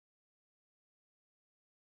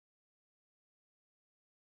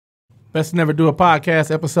Best Never Do a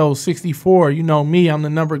Podcast, episode 64. You know me, I'm the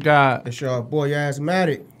number guy. It's your boy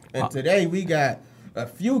Asthmatic. And today we got a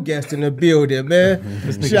few guests in the building,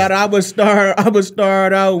 man. Shout out, I'ma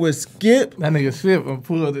start out with Skip. That nigga Skip and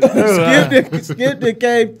pulled it through. Skip that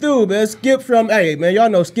came through, man. Skip from, hey, man, y'all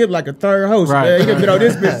know Skip like a third host, right. man. He been on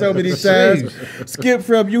this bitch so many times. Skip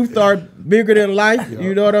from Youth Are Bigger Than Life,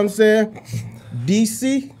 you know what I'm saying?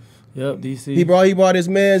 DC. Yep, DC. He brought his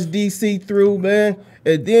man's DC through, man.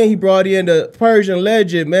 And then he brought in the Persian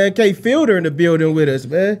legend, man, Felder in the building with us,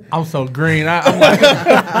 man. I'm so green. I'm like,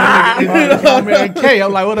 man, K.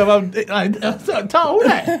 I'm like, what up? I'm like, Tom, who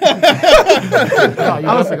that?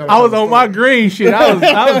 I was on my green shit.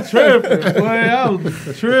 I was tripping, boy. I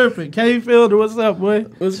was tripping. K. Felder, what's up, boy?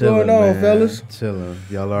 What's going on, fellas? Chilling.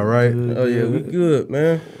 Y'all all right? Oh, yeah, we good,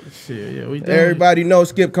 man. Shit, yeah, we done. Everybody knows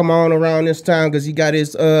Skip come on around this time because he got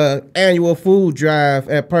his annual food drive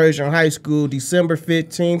at Persian High School, December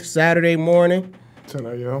 15th, Saturday morning. 10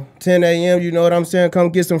 a.m. 10 a.m., you know what I'm saying?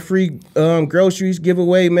 Come get some free groceries,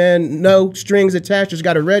 giveaway, man. No strings attached. Just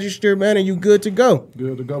got to register, man, and you good to go.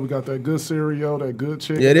 Good to go. We got that good cereal, that good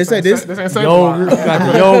chicken. Yeah, this ain't yogurt.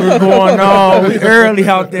 Got the yogurt going on. We early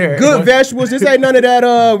out there. Good vegetables. This ain't none of that,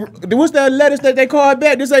 what's that lettuce that they call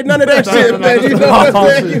back? This ain't none of that shit, man. You know what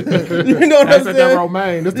I'm saying? You know what I'm saying? That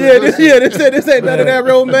romaine. This ain't none of that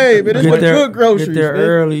romaine, man. This is good groceries. Get there man.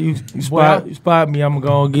 early. You spot me, I'm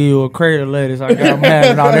going to give you a crate of lettuce. I got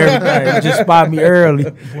having on everything. You just spot me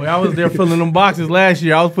early. Boy, I was there filling them boxes last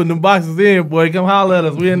year. I was putting them boxes in. Boy, come holler at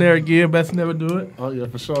us. We in there again. Best Never Do It. Oh, yeah,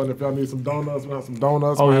 for sure. And if y'all need some donuts, we have some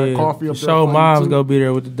donuts. Oh, we yeah. have coffee up there. So mom's going to be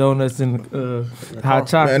there with the donuts and hot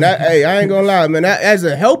chocolate. Man, hey, I ain't going to lie, man. As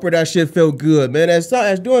a helper, that shit feel good, man. As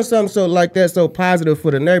doing something so like that, so positive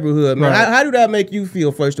for the neighborhood, man. Right. How do that make you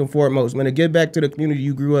feel, first and foremost, man, to get back to the community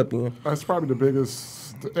you grew up in? That's probably the biggest.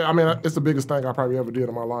 I mean, it's the biggest thing I probably ever did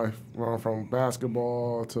in my life, from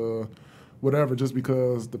basketball to whatever, just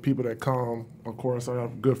because the people that come, of course, I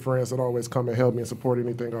have good friends that always come and help me and support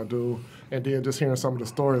anything I do. And then just hearing some of the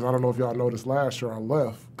stories, I don't know if y'all noticed last year I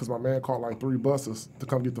left because my man called like 3 buses to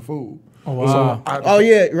come get the food. Oh, wow. So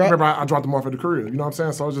right. Remember, I dropped them off at the crib, you know what I'm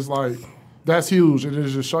saying? So it's just like, that's huge. And it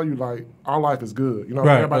just show you, like, our life is good. You know,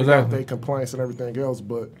 right, everybody exactly. got their complaints and everything else,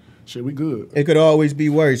 but shit, we good. It could always be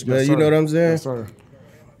worse, man. Yes, You know what I'm saying? Yes, sir.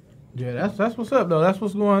 Yeah, that's what's up, though. That's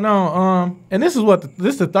what's going on. And this is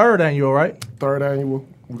this is the 3rd annual, right? 3rd annual.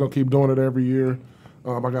 We're going to keep doing it every year.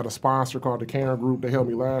 I got a sponsor called the Karen Group. They helped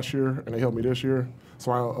me last year, and they helped me this year.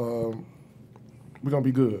 So we're going to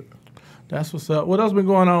be good. That's what's up. What else been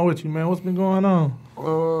going on with you, man? What's been going on?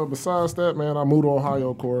 Besides that, man, I moved to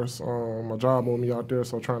Ohio, of course. My job moved me out there,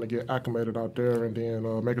 so trying to get acclimated out there and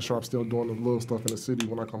then making sure I'm still doing the little stuff in the city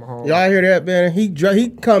when I come home. Y'all hear that, man? He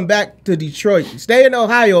come back to Detroit. Stay in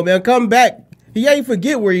Ohio, man. Come back. He ain't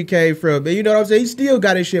forget where he came from, man. You know what I'm saying? He still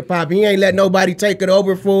got his shit popping. He ain't let nobody take it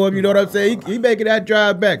over for him. You know what I'm saying? He making that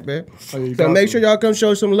drive back, man. So make sure y'all come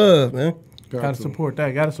show some love, man. Gotta support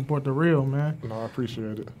that. Gotta support the real, man. No, I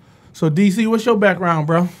appreciate it. So, DC, what's your background,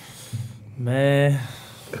 bro? Man,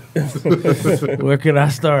 where can I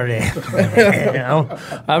start at?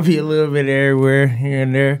 I'll be a little bit everywhere, here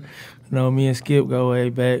and there. You know, me and Skip go way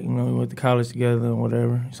back. You know, we went to college together and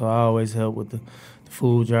whatever. So I always help with the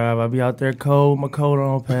food drive. I be out there cold, my coat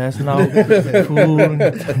on, passing out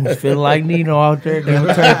food, feel like Nino out there. Trying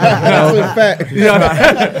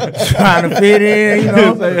to fit in, you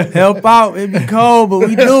know, help out. It be cold, but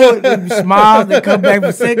we do it. We smile, they come back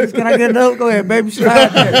for seconds. Can I get another? Go ahead, baby.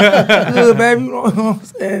 Slide. Good, baby. You know what I'm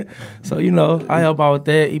saying? So, you know, I help out with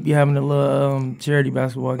that. He be having a little charity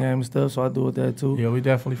basketball game and stuff, so I do with that too. Yeah, we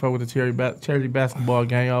definitely fuck with the charity basketball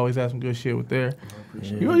game. You always have some good shit with there.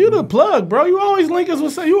 You the plug, bro. You always link us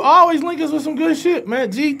with some good shit, man.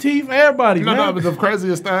 GT for everybody, man. No, but the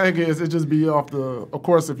craziest thing is it just be off the. Of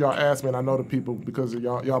course, if y'all ask me, and I know the people because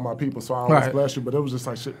y'all my people, so I always bless you. But it was just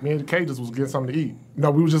like shit. Me and Kay just was getting something to eat.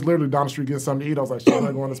 No, we was just literally down the street getting something to eat. I was like, shit,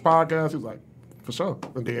 I go on this podcast. He was like, for sure.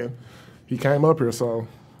 And then he came up here, so.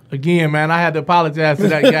 Again, man, I had to apologize to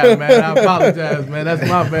that guy, man. I apologize, man. That's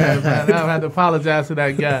my bad, man. I had to apologize to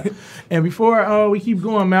that guy. And before we keep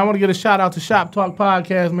going, man, I want to get a shout out to Shop Talk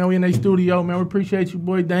Podcast, man. We in their studio, man. We appreciate you,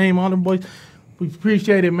 boy, Dame, all them boys. We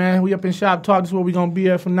appreciate it, man. We up in Shop Talk. This is where we gonna be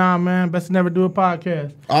at from now, man. Best to Never Do a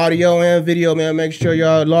Podcast. Audio and video, man. Make sure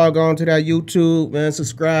y'all log on to that YouTube, man.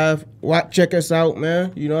 Subscribe. Check us out,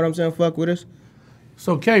 man. You know what I'm saying? Fuck with us.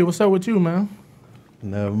 So, Kay, what's up with you, man?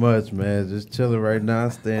 Not much, man. Just chilling right now,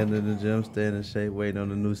 staying in the gym, staying in shape, waiting on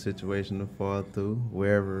a new situation to fall through.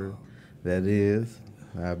 Wherever that is,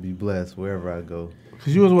 I'll be blessed wherever I go.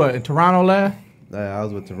 Because you was what, in Toronto last? I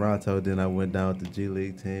was with Toronto, then I went down with the G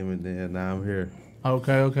League team, and then now I'm here.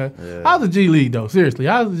 Okay. Yeah. How's the G League though? Seriously,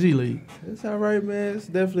 how's the G League? It's all right, man. It's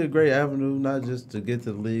definitely a great avenue, not just to get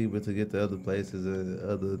to the league, but to get to other places and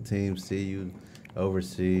other teams see you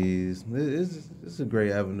overseas. It's a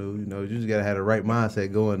great avenue. You know, you just gotta have the right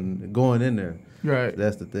mindset going in there. Right.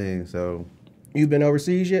 That's the thing. So, You been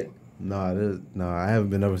overseas yet? no, I haven't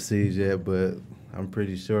been overseas yet, but I'm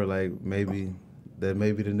pretty sure maybe that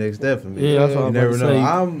may be the next step for me. Yeah, that's what You I'm never about to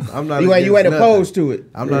know. say. I'm not. You ain't against opposed nothing. to it.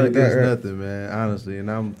 I'm not Yeah, against right. nothing, man. Honestly,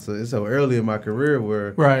 and it's so early in my career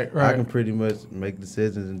where Right. I can pretty much make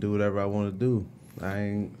decisions and do whatever I want to do. I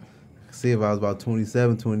ain't see if I was about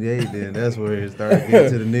 27, 28, then that's where it started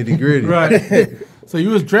getting to the nitty gritty. Right. So you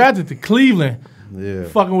was drafted to Cleveland, Yeah.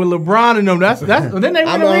 fucking with LeBron and them. That's. Then they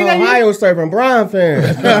I'm win the ring an that year. Ohio State from Brian fan.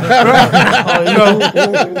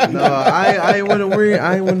 No, I ain't win the ring.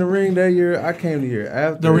 I ain't win the ring that year. I came the year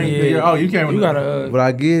after. The ring. Yeah. The year. Oh, you came with You the- gotta. But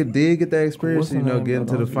I did get that experience. What's You the know, name getting of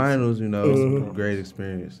to the those? finals. You know, it was a great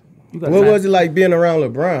experience. What was it like being around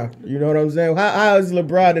LeBron? You know what I'm saying? How is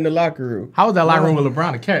LeBron in the locker room? How was that locker room with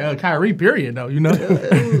LeBron and Kyrie? Period, though. You know.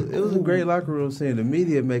 It was a great locker room scene. The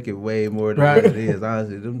media make it way more than Right. what it is.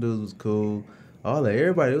 Honestly, them dudes was cool.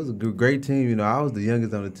 Everybody, it was a great team. You know, I was the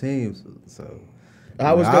youngest on the team, so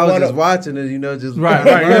I was the I was one just of- watching it. You know, just Right.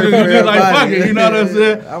 learning You from just like, everybody. fuck it, you know what I'm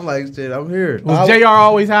saying? I'm like, shit, I'm here. Was JR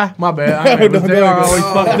always high? My bad. Was JR always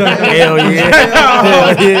fucked up? Hell yeah.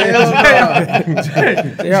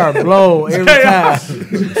 They are blow every time.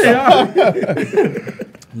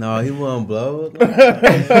 No, he wasn't blow. Can't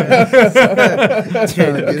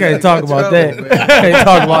talk about that. Can't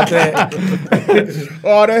talk about that.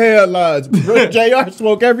 All the headlines. JR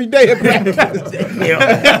smoke every day at practice.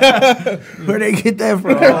 Where they get that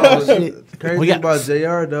from? Oh, shit. Crazy about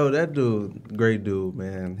JR though, that dude, great dude,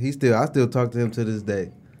 man. I still talk to him to this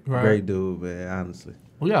day. Right. Great dude, man. Honestly.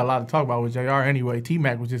 We got a lot to talk about with JR anyway.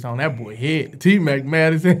 T-Mac was just on that boy head. T-Mac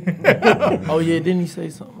mad as hell. Oh, yeah. Didn't he say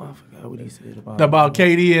something? I forgot what he said About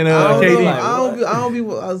KD and I don't KD. know. I don't be.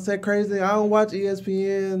 I say crazy. I don't watch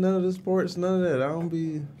ESPN. None of the sports. None of that. I don't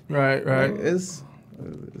be. Right. It's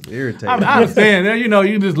irritating. I understand. You know,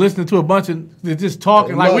 you just listening to a bunch of just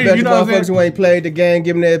talking like we, Bet you know what I'm motherfuckers saying? who ain't played the game,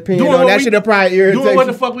 giving their opinion Doing on what that we- shit. Probably irritate. Doing what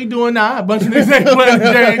the fuck we doing now? A bunch of niggas ain't playing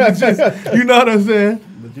the game. It's just, you know what I'm saying?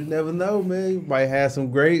 But you never know, man. You might have some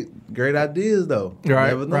great ideas though. You Right.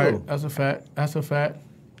 never know. Right. That's a fact.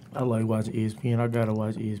 I like watching ESPN. I gotta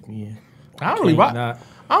watch ESPN. I don't really watch. Not.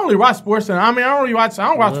 I don't really watch sports. I mean, I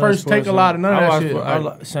don't watch First Take a lot of none of that shit. I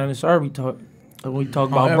Like, like Shannon Sharp talk. When we talk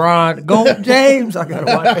about Bron, go James. I gotta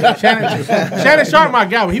watch that. Shannon Sharp, my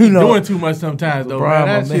guy, but he be You know, doing too much sometimes, though. LeBron,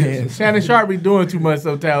 Man. That my shit, man. Shannon Sharp be doing too much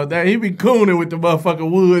sometimes. That he be cooning with the motherfucking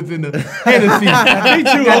Woods and the Hennessy. He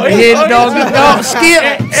too Head dog,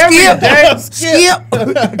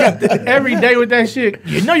 skip. every day with that shit.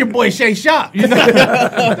 You know your boy Shay Sharp. You know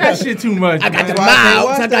that shit too much. I got the man.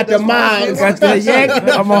 miles. I got the miles. Got that yak.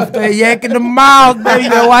 I'm off that yak in the mouth, baby. You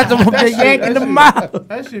gotta watch them off that yak in the mouth.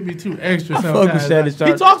 That shit be too extra fuck with sometimes. Shannon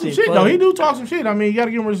Sharp. He talk some Shit shit though. funny. He do talk some shit. I mean, you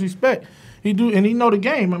gotta give him his respect. He do, and he know the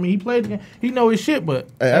game. I mean, he played the game. He know his shit, but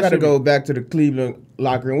Hey, I that got to shit go back to the Cleveland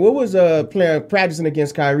locker room. What was practicing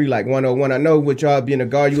against Kyrie like 101? I know with y'all being a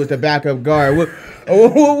guard, you was the backup guard. What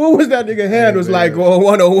was that nigga handles like on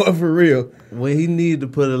 101 for real? When he need to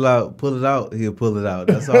pull it out, he'll pull it out.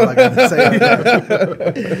 That's all I got to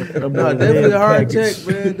say. No, definitely a hard check,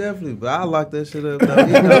 man. Definitely. But I lock that shit up. Though.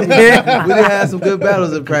 You know, we done had some good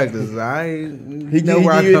battles in practice. I ain't He know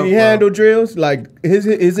where I come he from. handle drills? Like, is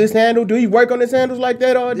his handle? Do he work on his handles like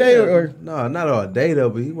that all day? Yeah. Or No, not all day though,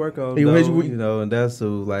 but he work on He those, was- you know, and that's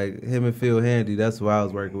who like him and Phil Handy. That's who I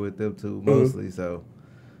was working with them too mostly. So,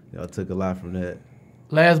 I took a lot from that.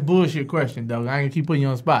 Last bullshit question, dog. I ain't gonna keep putting you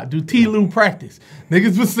on the spot. Do T. Lou practice?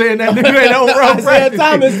 Niggas was saying that nigga ain't on run Isaiah practice.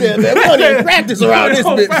 Thomas said, man, we don't even practice around this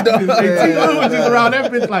bitch, dog. T. Lou was just around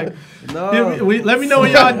that bitch like, No. let me know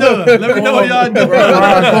when y'all done. Let me know when y'all done.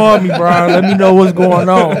 Bron, call me, Bron. Let me know what's going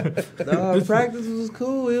on. No, practice was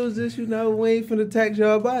cool. It was just, we ain't finna tax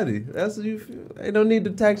your body. That's what you feel. Ain't no need to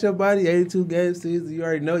tax your body. 82 game season. You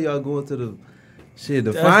already know y'all going to the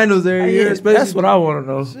finals every year. Especially That's what I want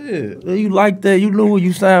to know. Shit. You like that? You knew when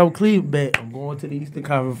you signed with Cleveland. Bet I'm going to the Eastern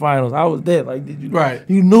Conference Finals. I was there. Like, did you? Right.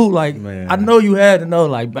 You knew, like, Man. I know you had to know.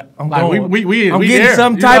 Like, I'm Like, going. we I'm getting there.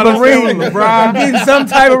 some You type know of what I'm ring. saying? I'm getting some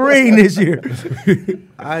type of ring this year.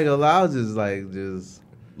 I ain't gonna lie. I was just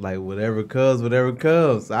like whatever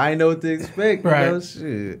comes. I ain't know what to expect. Right. You know,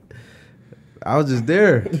 shit. I was just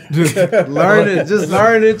there, just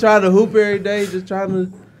learning, trying to hoop every day, just trying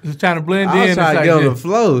to. Just trying to blend I was in. trying to It's get on like the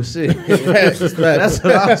flow. Shit. That's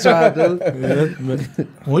what I was trying to do. this.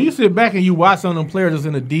 When you sit back and you watch some of them players that's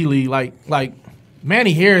in the D League, like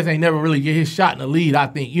Manny Harris ain't never really get his shot in the lead, I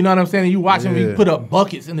think. You know what I'm saying? You watch him, he put up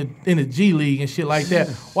buckets in the G League and shit like that.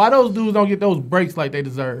 Why those dudes don't get those breaks like they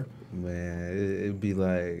deserve? Man, it'd be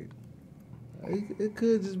like, it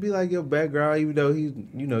could just be like your background, even though you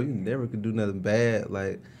never could do nothing bad.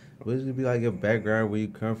 Like, but it should be like your background, where you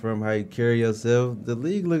come from, how you carry yourself. The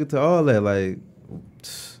league looking to all that, like,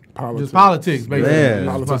 just politics, basically. Man,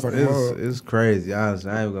 Politics like a mug. it's crazy.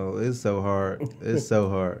 Honestly, I ain't gonna. It's so hard. It's so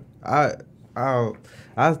hard.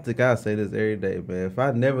 I think I say this every day, man. If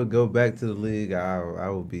I never go back to the league, I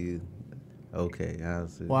will be okay.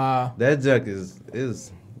 Honestly, Wow. that junk is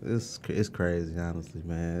crazy. Honestly,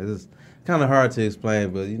 man, it's kind of hard to explain,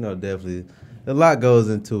 but definitely a lot goes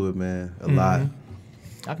into it, man. A lot.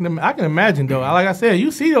 I can imagine though. Like I said,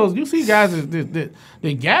 you see guys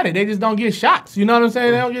that got it. They just don't get shots. You know what I'm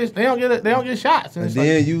saying? They don't get shots. And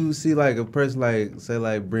then you see like a person like say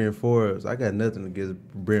like Bryn Forbes. I got nothing against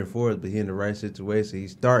Bryn Forbes, but he in the right situation.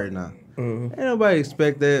 He's starting now. Ain't nobody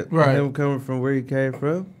expect that him coming from where he came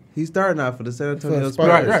from. He's starting out for the San Antonio Spurs.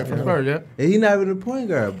 Right, for the Spurs, yeah. And he not even a point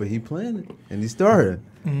guard, but he playing it and he starting.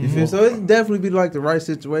 You feel? So it definitely be like the right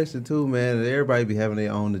situation too, man. And everybody be having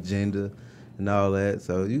their own agenda and all that.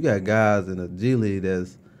 So you got guys in the G League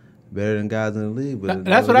that's better than guys in the league, but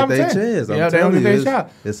that's what I'm saying. Chance. Yeah, I'm they don't telling get you, their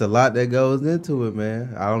shot. it's a lot that goes into it,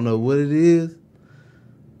 man. I don't know what it is.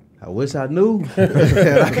 I wish I knew.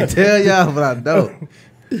 I can tell y'all, but I don't.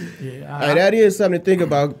 Yeah, that is something to think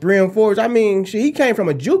about. Bryn Forbes, I mean, he came from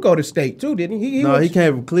a JUCO to state too, didn't he? He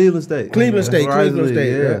came from Cleveland State. Cleveland State.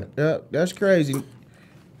 Yeah. Yeah, that's crazy.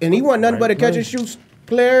 And he wasn't nothing but a catch and shoot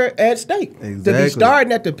player at state. Exactly. To be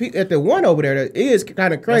starting at the one over there, that is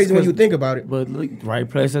kind of crazy when you think about it. But look, right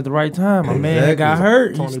place at the right time. My man had got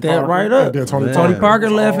hurt. He stepped right up. Yeah, Tony Parker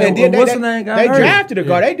left, And and then what's his name got hurt? They drafted a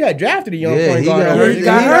guard. They had drafted a young point he guard. got over hurt. there. He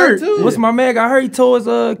got hurt. too. What's my man got hurt? He tore his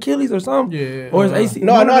Achilles or something. Yeah. Or his AC.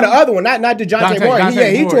 No, the other one, not DeJounte Moore.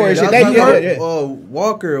 He tore his shit.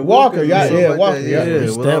 Walker. Walker, yeah, Walker, yeah. He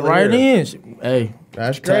stepped right in. Hey,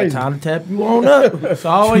 That's crazy. time to tap you on up. It's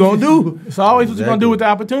always what you gonna do? It's always what you gonna do with the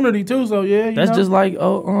opportunity too. So yeah, That's just like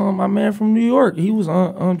my man from New York. He was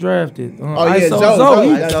undrafted.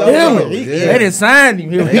 Zoe. They didn't sign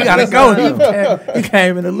him. He gotta go. He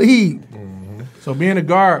came in the league. So being a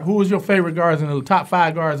guard, who was your favorite guards in the top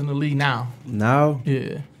 5 guards in the league now? Now,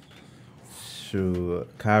 Yeah, sure,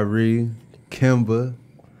 Kyrie, Kemba.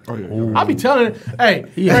 Oh, yeah. I'll be telling it. Hey,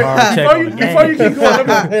 He a hard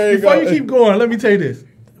before you keep going, let me tell you this.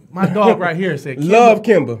 My dog right here said Kimba. Love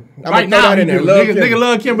Kimba. Right now, he do. Nigga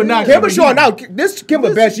love Kimba now. Kimba showing out. This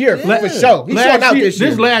Kimba best year for sure. He's showing out this year.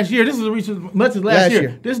 This last year, this is as much as last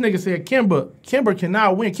year. This nigga said Kimba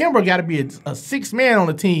cannot win. Kimba got to be a 6th man on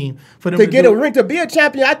the team for them to get a ring, to be a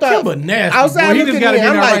champion. I thought Kimba nasty. outside Boy, he looking just got to in, be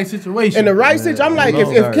in I'm the like, right situation. in the right situation. I'm like, if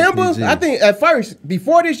Kimba, PG. I think at first,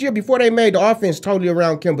 before this year, before they made the offense totally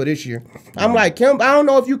around Kimba this year, I'm like, Kimba, I don't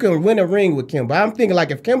know if you can win a ring with Kimba. I'm thinking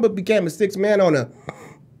like if Kimba became a 6th man on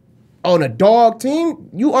a dog team,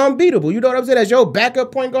 you unbeatable. You know what I'm saying? As your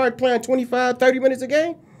backup point guard playing 25, 30 minutes a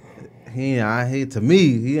game. To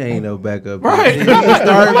me, he ain't no backup. Right. He He's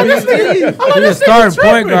a starting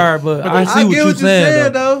point guard, but I see what you're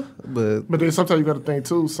saying though. But then sometimes you got to think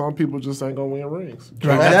too. Some people just ain't gonna win rings.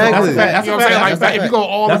 exactly. That's You know a what I'm saying? fact. Like if you go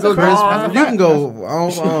all the good guards, you can go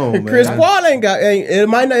on, man. Chris Paul ain't got. It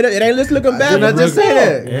might not. It ain't just looking bad. Did I just say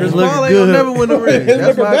that? Yeah, Chris it's looking Paul ain't good. gonna never win a ring. It's That's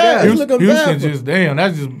looking my bad. guy. It's looking Houston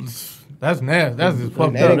bad. just that's nasty. That's just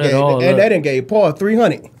fucked They up. done gave Paul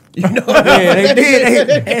 300. You know, Yeah, they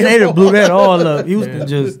did. They done blew that all up. Houston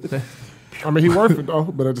just. I mean, he worth it though,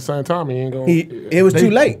 but at the same time, he ain't gonna. It was too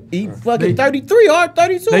late. He fucking 33 or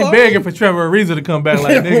 32. They begging for Trevor Ariza to come back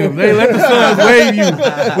like niggas. They let the Suns wave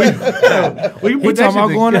you. We He put talking about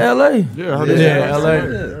going to LA. Yeah, I heard Yeah, that. LA.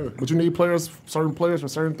 Yeah. But you need certain players for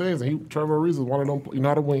certain things, and Trevor Ariza is one of them. You know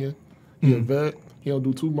how to win. He a vet. He don't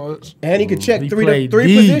do too much. And he could check He three played D.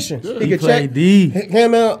 positions. Yeah. He He could played check. D.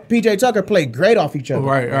 Him and PJ Tucker played great off each other.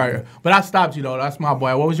 Right. But I stopped you though. That's my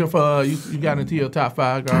boy. What was your you got into your top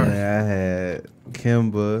 5 guards? Yeah, I had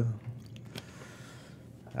Kemba.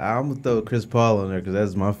 I'm gonna throw Chris Paul on there because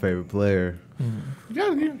that's my favorite player. You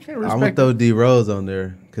can't I'm gonna respect. throw D Rose on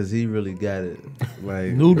there because he really got it.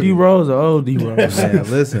 Like New D Rose or old D Rose? man,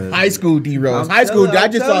 listen. High school D Rose. I'm High school. telling- I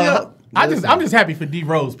I'm just telling saw. y'all. I'm just happy for D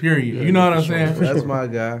Rose. Period. You know what I'm saying? That's my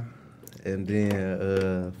guy. And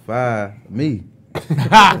then 5, me.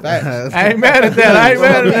 I ain't mad at that. I ain't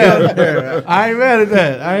mad at that. I ain't mad at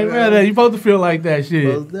that. I ain't mad at that. You supposed to feel like that shit.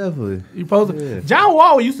 Most definitely. You supposed to. John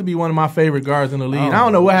Wall used to be one of my favorite guards in the league. I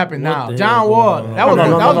don't know what happened now. John Wall, that was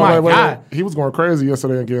my guy. He was going crazy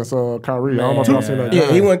yesterday against Kyrie. I don't know if y'all seen that.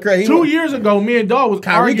 Yeah, he went crazy. 2 years ago, me and Dog was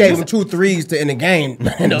Kyrie arguing. gave him 2 threes to end the game.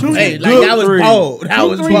 That was threes. bold. That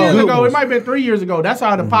was 3 years bold. ago. It might have been 3 years ago. That's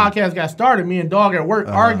how the podcast got started. Me and Dog at work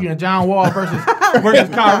arguing John Wall versus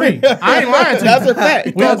Kyrie. I ain't lying to you. That's a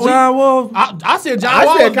fact. John Wall. I said John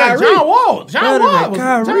Wall. said Kyrie. John Wall. John Wall. Was,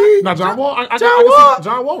 Kyrie. No, John Wall.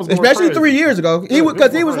 John Wall was going Especially crazy. 3 years ago. He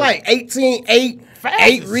was like 18, 8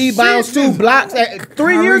 rebounds, 2 blocks.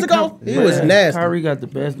 3 years ago, he was nasty. Kyrie got the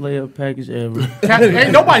best layup package ever.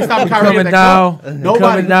 Ain't nobody stopping Kyrie Coming at that down, club. Nobody.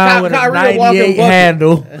 coming down with a Kyrie walking 98 bucket.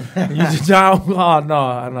 handle. You John. Oh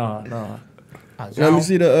no. Let me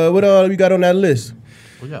see the what all we got on that list.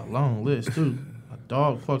 We got a long list too. My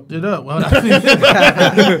dog fucked it up. Well,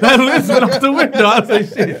 that list went out the window.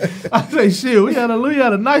 I say shit. We had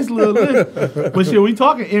a nice little list. But shit, we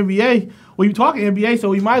talking NBA. We talking NBA, so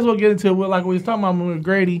we might as well get into it like we was talking about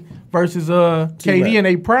McGrady versus KD in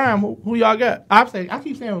a prime. Who y'all got? I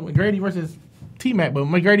keep saying McGrady versus T-Mac, but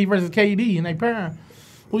McGrady versus KD in a prime.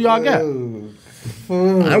 Who y'all got? I'm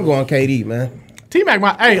going KD, man. T-Mac,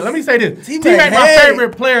 let me say this. T-Mac my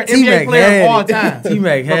favorite player, NBA player of all time.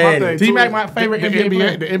 T-Mac had it. T-Mac my favorite NBA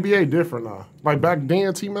player. The NBA different now. Like back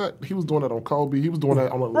then, T-Mac, he was doing that on Kobe. He was doing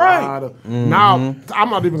that on a Right. lot of. Now, I'm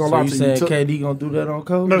not even gonna lie So to you you. saying KD gonna do that on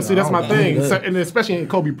Kobe? No, see, that's my I don't thing. believe So, that. and especially in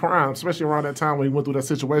Kobe prime, especially around that time when he went through that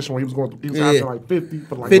situation where he was Yeah. averaging like 50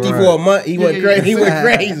 for like 50 for a month. He went Yeah, crazy. He went yeah.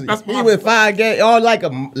 crazy. That's He my- went 5 games, all like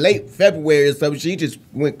a late February or something. She just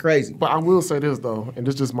went crazy. But I will say this though, and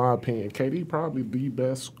this is just my opinion. KD probably the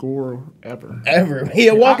best scorer ever. Ever. He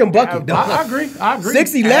a walking bucket, dog. I agree.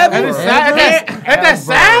 6'11". At that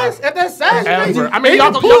size, Ever. I mean, he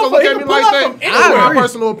y'all can can pull look he at can me pull like up that. from That's anywhere. my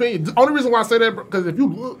personal opinion. The only reason why I say that because if you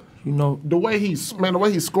look, You know, the way he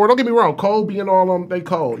scored. Don't get me wrong, Kobe and all them, they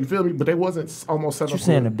cold. You feel me? But they wasn't almost 7 you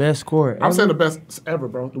saying the best scorer I'm ever? saying the best ever,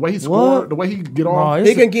 bro. The way he scored, the way he get off. No,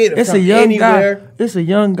 He can get it's from a young anywhere. guy. It's a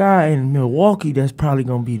young guy in Milwaukee that's probably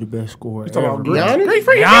gonna be the best scorer. talking ever. about Green? Giannis?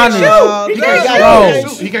 He Giannis. can't shoot. He can't can't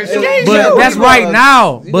shoot. He can't shoot. But that's right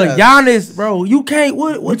now. You But got- Giannis, bro, you can't.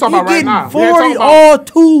 What We talking you about right getting now. We ain't 40 talking about- all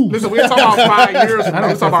twos. Listen, we ain't talking about 5 years from now.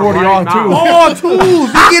 We talking about 40 right all now. two. All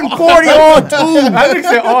twos. You getting 40 all twos. I think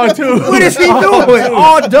said all two. What is he doing?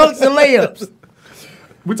 All dunks and layups.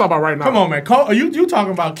 We talking about right now. Come on, man. You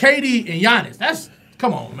talking about KD and Giannis?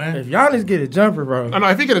 Come on, man. If Giannis get a jumper, bro. I know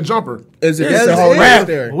if he get a jumper, It's a That's whole it. rap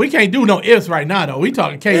there. We can't do no ifs right now, though. We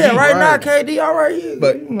talking KD. Yeah, right now Right. KD all right.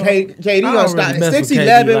 But You know. KD I gonna don't stop really mess with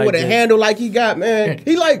 6'11" KD like with a that. handle like he got, man.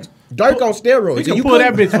 He like Dirk on steroids. He can You pull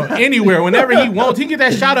that couldn't- bitch from anywhere, whenever he wants. He can get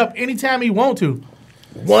that shot up anytime he want to.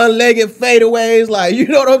 One-legged fadeaways, like, you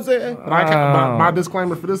know what I'm saying? but I can't, my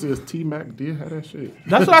disclaimer for this is T-Mac did have that shit.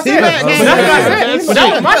 That's what I said. T-Mac But can that's do what I that. said. But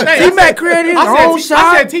that was my thing. T-Mac created his own I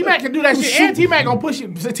shot. said T-Mac can do that shit, and T-Mac gonna push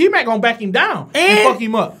it. T-Mac gonna back him down and fuck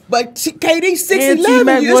him up. But KD 6'11",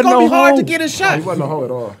 T-Mac it's wasn't gonna be no hard to hoe. get a He shot. wasn't a hoe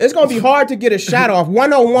at all. It's gonna be hard to get a shot off.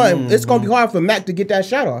 1-on-1, it's gonna be hard for Mac to get that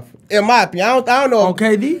shot off. In my opinion, I don't know. On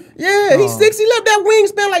KD? Yeah, he's 6'11". That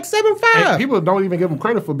wingspan like 7'5". And people don't even give him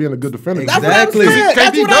credit for being a good defender. That's Exactly. what I said.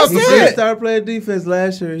 That's KD what I does He said. did start playing defense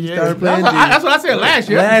last year. He started playing That's what I said last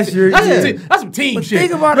year. Last year, That's, yeah. that's some team shit.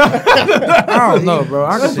 Think about it. I don't know, bro.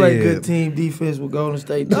 I can play Shit. good team defense with Golden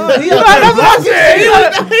State. He That's what I said. You know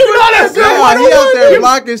that's good. out there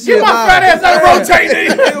blocking shit. Get my fat ass out of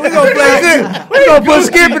rotating. We gonna play good. We gonna put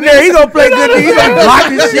Skip in there. He gonna play good. He gonna block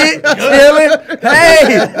this shit, stealing.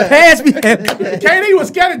 Hey, pass me. KD was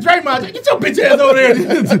scared of Draymond. Get your bitch ass over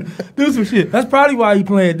there. Do some shit. That's probably why he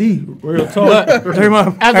playing D. Real talk.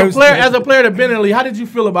 Draymond As a player to been in the league, how did you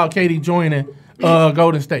feel about KD joining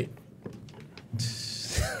Golden State?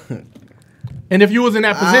 And if you was in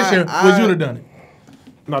that position, would you have done it?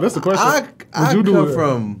 No, that's the question. I Would you do come it?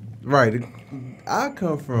 from right. I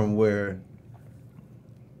come from where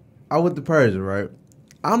I went to Persia, right?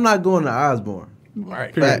 I'm not going to Osborne.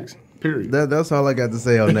 Right. Facts. Period. That's all I got to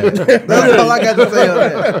say on that. That's all I got to say on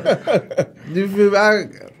that. You feel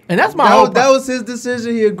me? And that's my whole That was his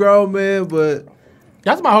decision. He a grown man, but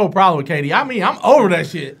that's my whole problem with KD. I mean, I'm over that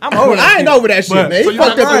shit. I'm over that I shit. ain't over that shit, But- man. so He you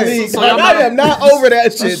fucked not- up the right, league. so y'all I not- am not over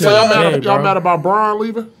that shit. So y'all dog. mad, y'all mad about Braun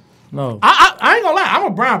leaving? No. I ain't gonna lie. I'm a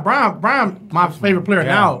Brown, my favorite player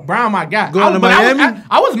now. Brown, my guy. Going to But Miami?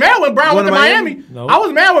 I was mad when Brown Going went to to Miami. Miami? No. I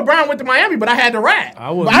was mad when Brown went to Miami, but I had to ride.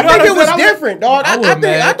 I would. But I You think know it was what I'm saying? different, dog. I I wasn't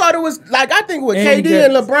think I mad. thought it was like I think what And KD he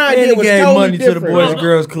and gave- LeBron and did he was gave totally money different. to the Boys and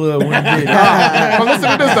Girls Club when he did it. But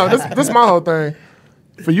listen to this though. This my whole thing.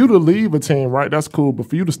 for you to leave a team, right? That's cool. But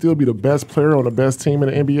for you to still be the best player on the best team in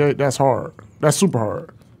the NBA, that's hard. That's super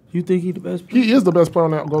hard. You think he the best player? He is the best player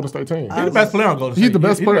on that Golden State team. He's the best player on Golden State. He's the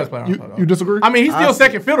best player. On You disagree? I mean, he's still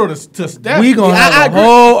second fiddle to Steph. We gonna have a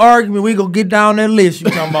whole argument. We gonna get down that list. You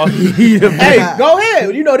talking about he the best. Hey, go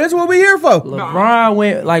ahead. You know, this is what we here for. LeBron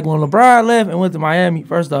went, like, when LeBron left and went to Miami,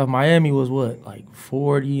 first off, Miami was what, like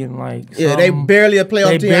 40 and like Yeah, they barely a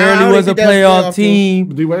playoff team. They barely was a playoff team.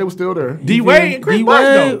 D-Wade was still there. D-Wade and Chris Bosh,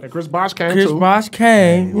 though. And Chris Bosh came Chris too. Bosh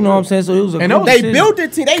came, you know what I'm saying? So it was a And good They decision. built the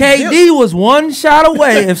team. They KD was one shot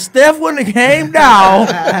away. If Steph wouldn't have came down,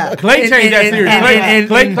 Clay changed that series.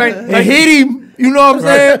 Clay hit him, you know what I'm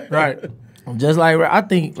saying? Right. Just like, I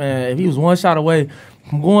think, man, if he was one shot away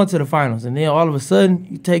from going to the finals, and then all of a sudden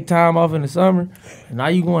you take time off in the summer, and now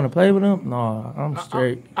you going to play with him? No, I'm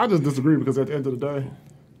straight. I just disagree because at the end of the day,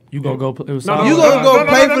 You gonna go play with No, Solomon? You gonna go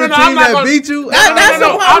play for the team that beat you?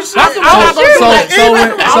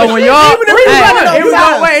 So when y'all,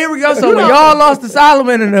 here we go. So when y'all lost to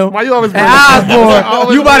Solomon and them, why you always and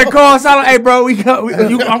Osborne, you about to call Solomon? Hey, bro,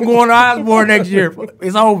 I'm going to Osborne next year.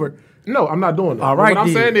 It's over. No, I'm not doing that. All right, what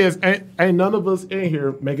I'm then. saying is, ain't none of us in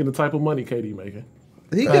here making the type of money KD making.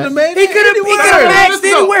 He could have made He could have maxed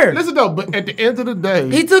anywhere. Listen though, but at the end of the day,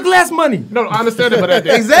 He took less money. no, I understand it, but at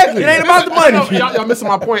the Exactly. It ain't about the money. No, y'all missing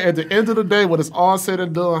my point. At the end of the day, when it's all said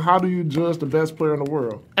and done, how do you judge the best player in the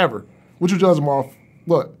world ever? Would you judge him off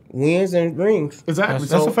what? wins and rings. Exactly.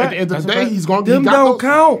 That's so a fact. at the end of the That's a day, fact. he's going to Them don't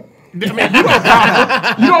count. I mean, you don't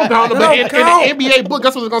count him. You don't count him. But in count. the NBA book,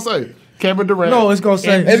 that's what it's going to say. Kevin Durant. No, it's gonna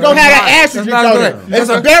say. It's gonna have an asterisk not on gonna- it. It's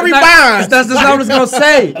a Barry Bonds. That's not what it's gonna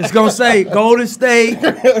say. It's gonna say Golden State,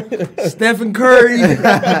 Stephen Curry,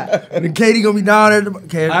 and then Katie gonna be down there.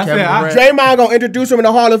 Kevin Durant. Draymond gonna introduce him in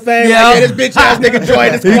the Hall of Fame. Yeah. Like, yeah, this bitch ass nigga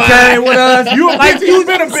joined the He squad. came with us. You a bitch, you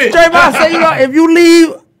been a bitch. Draymond say, if you leave,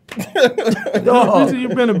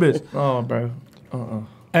 You've been a bitch. oh, bro.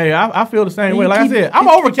 Hey, I feel the same You way. Like I keep- said, I'm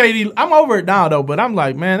over KD. I'm over it now though. But I'm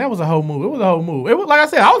like, man, that was a whole move. It was a whole move. It was like I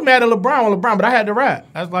said, I was mad at LeBron, but I had to rap.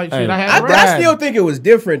 That's like shit. I had to rap. I still think it was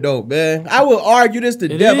different though, man. I will argue this to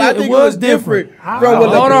death. I think it was was different. Hold from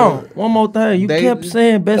what on. One more thing. You They- kept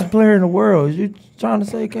saying best player in the world. Is you trying to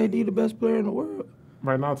say KD the best player in the world?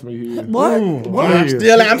 Right now, to me, he is. What?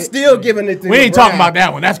 I'm still giving it to We ain't LeBron. talking about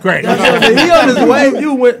that one. That's great. He on his way.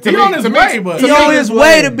 You went. He on his way, but He on his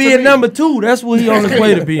way to being number 2. That's what he on his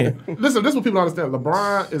way to being. Listen, this is what people understand.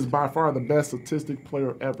 LeBron is by far the best statistic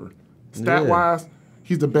player ever. Stat-wise,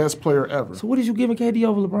 he's the best player ever. So what is you giving KD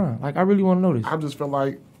over LeBron? Like, I really want to know this. I just feel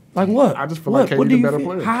like Like what? I just feel What? like KD What do the you better feel?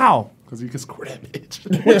 player. How? because he can score that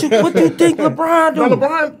bitch. What do you think LeBron do? No,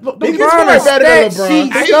 LeBron, look, He LeBron can score is better than stat LeBron.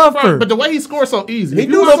 sheet He's stuffer. fine, but the way he scores so easy. He If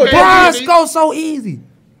do you so look at LeBron KD scored so easy.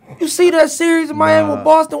 You see that series in Miami with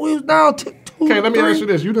Boston? We was down 2. Okay, let me ask you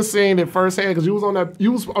this: you just seen it firsthand because you was on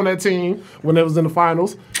that team when it was in the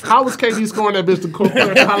finals. How was KD scoring that bitch to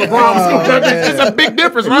compared to how LeBron was scoring that bitch? It's a big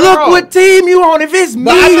difference, right? Look what team you on. If it's me,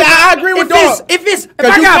 But I agree with Dog. If Because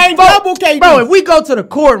I you got can't 4, double KD. bro, if we go to the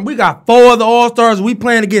court and we got 4 of the All-Stars, we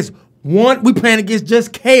playing against one, we playing against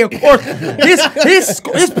just K, of course.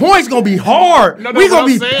 His points gonna be hard. No, we what gonna I'm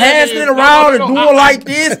be saying passing is- it around no, and no, doing like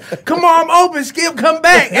this. Come on, I'm open. Skip, come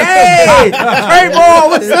back. Hey, Trey Ball,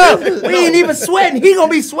 what's up? We ain't even sweating. He gonna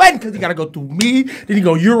be sweating because he gotta go through me. Then he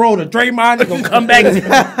go Euro to Draymond. He gonna come back.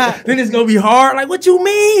 Then it's gonna be hard. Like, what you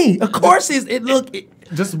mean? Of course, it look.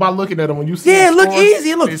 Just by looking at him when you see Yeah, him it look score, easy.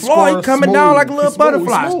 It look he Floyd scores coming smooth. down like a little He's smooth,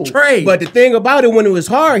 butterfly. he's smooth. Trey. But the thing about it, when it was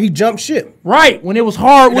hard, he jumped ship. Right, when it was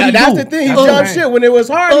hard, what he That's do? the thing. He That's jumped right. shit. When it was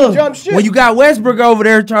hard, he jumped shit. When you got Westbrook over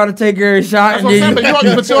there trying to take every shot, That's and what I'm then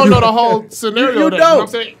saying, but you don't know the whole scenario. You that, don't. what I'm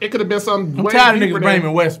saying? It could have been something I'm way tired of deeper niggas than-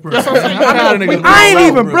 blaming Westbrook. That's what I'm saying. I'm tired of niggas I ain't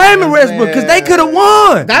blaming even Westbrook. blaming Westbrook because they could have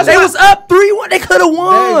won. That's They why- was up 3-1. They could have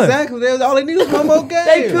won. Exactly. All they need is one more game.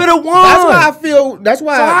 They could have won. That's why I feel. That's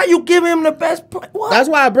why. So how you give him the best play? What? That's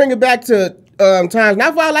why I bring it back to times.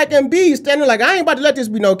 That's why I like Embiid standing like I ain't about to let this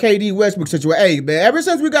be no KD Westbrook situation. Hey man, ever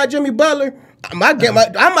since we got Jimmy Butler, I'm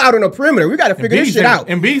out on the perimeter. We got to figure this shit out.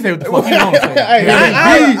 And B say what the fuck you want to say.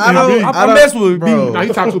 Hey, I mess with bro. B. Nah, he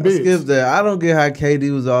talked too big. Skip that. I don't get how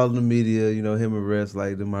KD was all in the media, him and Rest,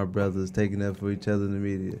 like them my brothers taking that for each other in the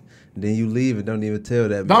media. And then you leave and don't even tell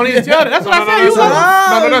that. Don't man. even tell that. That's what I said. You was No,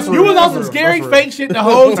 on- that's You real. was on That's some real. scary That's real. fake shit the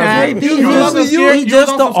whole time. KD You was on some scary- he you was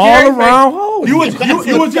just on the some scary all around fake- hoe. You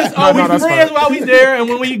was just No, always that's friends fine. while we there, and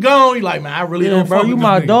when we gone, you like, man, I really Yeah, don't bro, fuck you with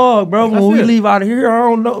my this nigga. dog, bro. When we it. leave out of here, I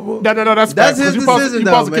don't know. No, That's that's facts, 'cause his you supposed to- decision, you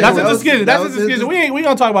though, supposed to man. kick That's him. his decision. That That's was his his- decision. We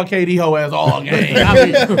gonna talk about KD hoe ass all game.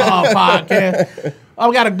 All podcast.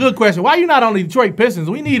 I got a good question. Why you not on the Detroit Pistons?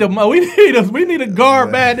 We need a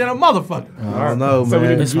guard bad than a motherfucker. I don't know, So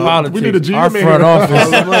man. It's We politics. need a GM Our in front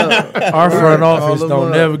here. office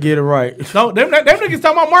don't never get it right. No, them niggas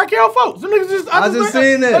talking about Markel Fultz. Them niggas just I just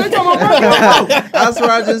seen They that. talking about Markel Fultz. I swear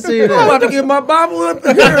I just seen I'm that. about to get my Bible up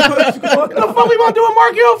here. What the fuck we gonna do with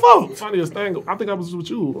Markel Fultz? Funniest thing, I think I was with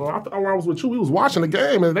you. When I was with you, we was watching the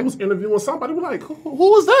game and they was interviewing somebody. We're like, who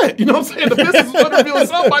was that? You know what I'm saying? The Pistons was interviewing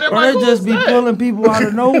somebody. I'm Or like, they who just was be that? pulling people out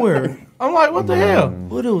of nowhere. I'm like, what the hell?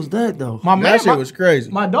 What was that though? My man, That shit was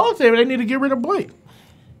crazy. My dog said they need to get rid of Blake.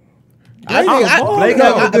 Blake Blake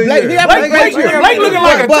had a good year. he had a Blake great year. looking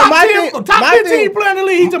like a But top my 10, thing- top my 15 thing- player in the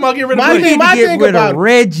league. He talking about get rid of My Blake. thing- my Get thing rid about of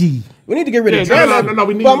Reggie. We need to get rid of Yeah, Drummond. no,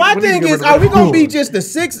 we need- But my we need to thing get is, rid of are we gonna Drummond. be just the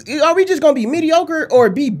six? Are we just gonna be mediocre or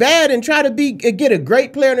be bad and try to get a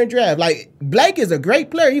great player in the draft? Like Blake is a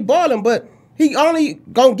great player, he balling, but he only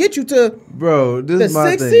gonna get you to. Bro, this The is my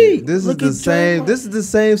sixth thing. seed. This is Look the at same. Draymond. This is the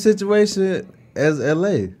same situation as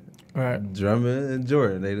LA. Right. Drummond and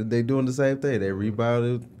Jordan. They doing the same thing. They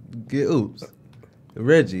rebounded, get oops.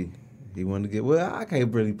 Reggie, he wanted to get. Well, I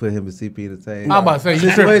can't really put him and CP in the same. I'm about to say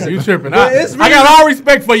you tripping. You tripping. But it's I got all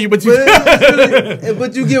respect for you, but you.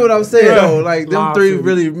 But you get what I'm saying though. Like them Nah, three see.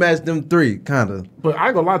 really match them three, kind of. But I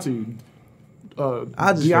ain't gonna lie to you.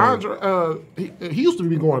 I just DeAndre, he used to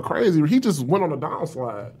be going crazy. He just went on a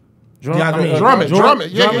downslide. Drummond.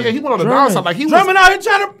 Drummond. Yeah, he went on the downside. Like he was. Drummond out here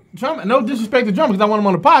trying to. Drummond, no disrespect to Drummond because I want him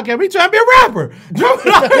on the podcast. But he trying to be a rapper.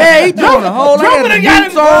 Drummond, Yeah, he doing a whole lot Drummond of got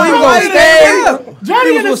beats his on. He was on stage.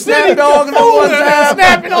 Johnny He in the was city, Snap Dogging him one time.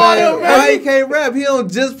 snapping on him. Why he Man. can't rap? He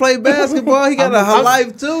don't just play basketball. He got a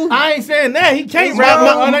life too. I ain't saying that he can't Well,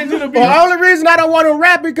 rap. I need you to be. The only reason I don't want to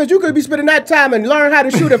rap because you could be spending that time and learn how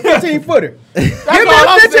to shoot a 15-footer. Give me all a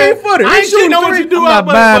I'm saying. 15-footer. I ain't shit know what you do. I'm not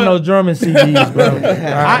but- buying but- no Drummond CDs, bro.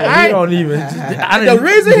 I- We don't even. The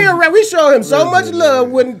reason he rap, we showed him so much love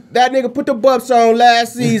when that nigga put the Bucks on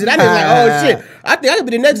last season. That nigga like, oh shit, I think I could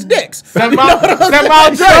be the next Dex. Seven Mile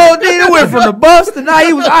So did it went from the bus to now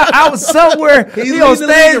he was. I was somewhere. He's he on leading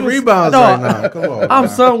the stage league in with- rebounds no, right now. Come on. I'm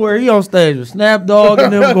somewhere. He on stage with Snap Dogg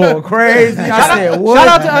and them going crazy. I said, what? Shout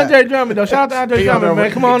out to Andre Drummond though. Shout out to Andre Drummond,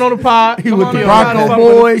 man. Come on the pod. He Come with on the in. Bronco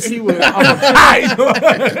boys. He was.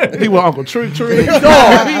 He He was Uncle Tree.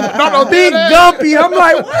 No, Big Gumpy. I'm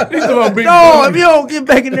like, what? No, if you don't get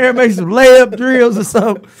back in there and make some layup drills or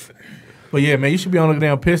something. But yeah, man, you should be on the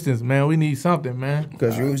damn Pistons, man. We need something, man.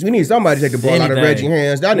 Because we need somebody to take the ball out of Anything. Reggie's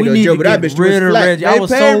hands. That We nigga need Joe, to but that get bitch rid was of flat. Reggie. I They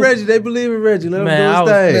was paying so Reggie. They believe in Reggie. Let Man, I him was-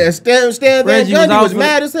 do his Man, thing. Stan Van Reggie was Gundy out was for-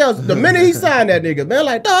 mad as hell. The minute he signed that nigga, man,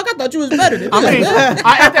 like, dog, I thought you was better than I mean, this.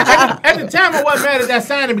 at the time, I wasn't mad at that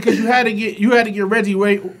signing because you had to get Reggie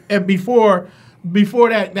before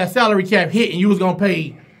that salary cap hit, and you was gonna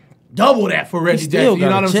pay double that for Reggie still Jackson. You know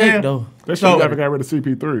got what a I'm check, saying? though. They should have never got rid of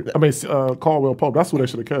CP3. I mean, Caldwell Pope. That's who they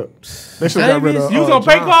should have kept. They should have got rid of. You was gonna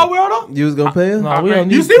pay Johnson. Caldwell though? You was gonna pay him? No, we don't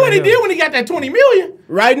need You see what he to- did when he got that $20 million?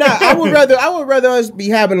 Right now, I would rather us be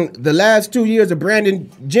having the last 2 years of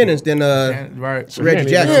Brandon Jennings than Right. Reggie ain't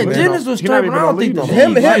Jackson. Yeah, man. Jennings was He not trapping. even I don't on think the lead league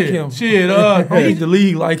no more. like Him- him. Shit, I don't think the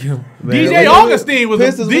league like him. DJ Augustine was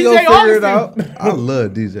Pistons, we DJ gonna figure it Augustine. out. I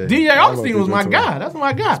love DJ. DJ Augustine was DJ my too. guy. That's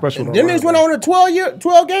my guy. Especially Them niggas went on a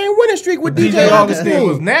 12-game winning streak with DJ Augustine was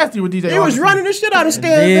Augustine. nasty with DJ He Augustine. was running the shit out of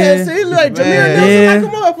Stan Yeah. Van. He looked like Jameer Man.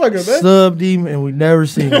 Nelson like a motherfucker, man. Subbed him and we never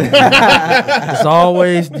seen him. It's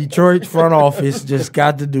always Detroit front office just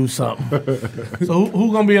got to do something. So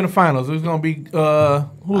who's gonna be in the finals? Who's gonna be?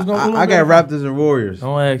 Who's gonna? I got Raptors and Warriors.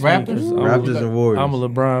 Don't ask Raptors? me. 'Cause Raptors and Warriors. I'm a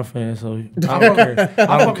LeBron fan, so I don't care.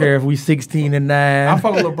 I don't care if we 16-9. I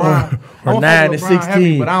fuck with LeBron. Or I'm 9 and LeBron heavy,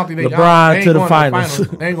 16. but I don't think they LeBron they ain't to the going finals.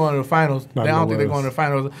 They ain't going to the finals. I Not don't no think they're worse. going to the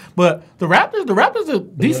finals. But the Raptors are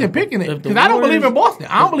decent picking it If the because I don't believe in Warriors- Boston.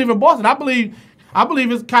 I don't believe in Boston. I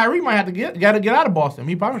believe it's Kyrie might have to get out of Boston.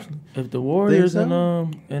 Me personally. If the Warriors so?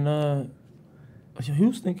 and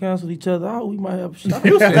Houston canceled each other out, we might have a shot.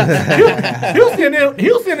 Houston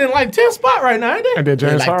in like 10th spot right now, ain't they? And then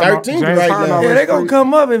James like Harden. 13 James right Harden now. already Yeah, they gonna free.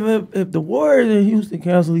 come up if the Warriors and Houston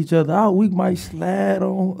cancel each other out, we might slide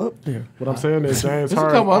on up there. What I'm saying is James a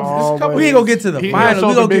Harden. couple- it's a couple- We ain't gonna get to the He finals. never We, showed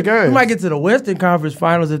up gonna in big we games. might get to the Western Conference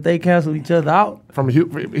Finals if they cancel each other out.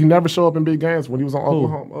 He never showed up in big games when he was on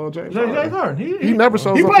Oklahoma. James James Harden. Harden. He never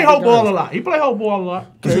shows He up play in whole big ball games. a lot. He play whole ball a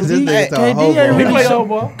lot. This KD, nigga talking KD whole ain't ball. He really play show, whole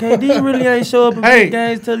ball. KD really ain't show up in Hey. big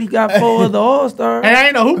games till he got 4 other All-Stars. And I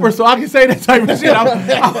ain't a hooper, so I can say that type of shit.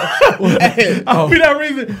 I'll be that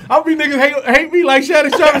reason. I'll be niggas hate me like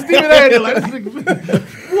Shannon Sharp and Steven A. Like, this nigga,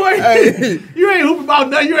 boy, you ain't hooping about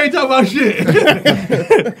nothing. You ain't talking about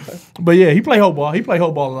shit. But yeah, he play whole ball. He play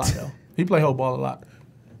whole ball a lot, though. He play whole ball a lot.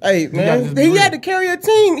 Hey man, just he be had real. to carry a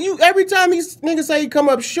team. Every time these niggas say he come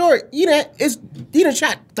up short, he done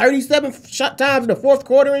shot 37 times in the fourth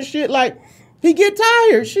quarter and shit. Like he get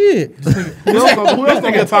tired, shit. Who else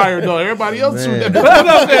gonna get tired though? Everybody else shoot that.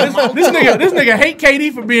 That's what I'm saying. This nigga hate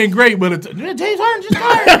KD for being great, but James Harden just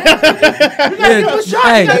tired. You gotta give him a shot.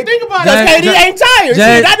 Hey, You gotta think about Because it. KD ain't tired.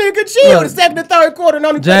 Shit, that nigga could chill the second and third quarter. And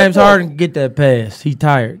only James play the Harden get that pass. He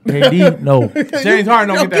tired. KD, no. James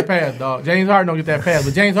Harden don't get that pass, dog. James Harden don't get that pass,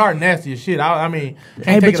 but James Harden nasty as shit. I mean, Hey,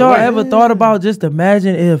 can't take but it y'all away. ever thought about just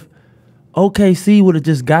imagine if OKC would have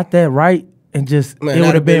just got that right and just Man, it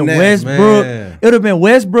would have that'd been been that, Westbrook. man. It would have been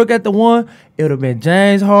Westbrook at the one. It would have been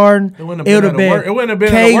James Harden. It wouldn't It have would have been been able to work. It wouldn't have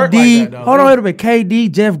been able to work like KD. that, though. Hold on, it would have been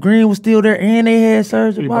KD. Jeff Green was still there, and they had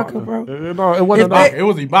Serge Ibaka, bro. No, it wasn't. If It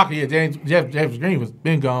was Ibaka. Yeah, Jeff Green was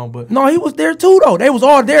been gone, but No, he was there too, though. They was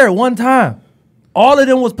all there at one time. All of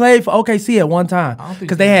them was played for OKC at one time I don't think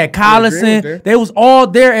because they had Green was there. Collison. They was all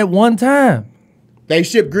there at one time. They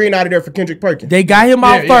shipped Green out of there for Kendrick Perkins. They got him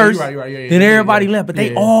out Yeah, first. you're right, yeah, Then yeah, everybody yeah. left, but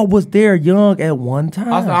they Yeah. all was there young at one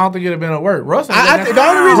time. I don't think it'd have been a work. Russ ain't I letting think the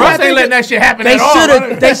only reason I Russ ain't think letting that shit happen They at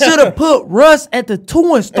all. should have put Russ at the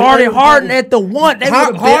 2 and started Harden at the 1. They would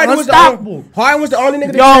have been unstoppable. Harden was the only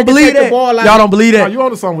nigga that Y'all don't could believe take the that? ball out. Y'all don't believe Oh, that? you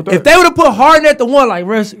on to something with that? If they would have put Harden at the 1, like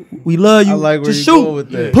Russ, we love you. I like where Just you shoot. going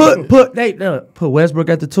with that. Put Westbrook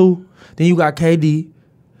at the 2. Then you got KD.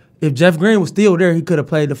 If Jeff Green was still there, he could have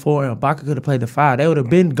played the 4 and Ibaka could have played the 5. They would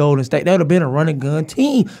have been Golden State. They would have been a running gun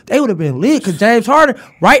team. They would have been lit because James Harden,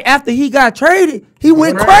 right after he got traded, he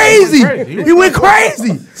went crazy. He went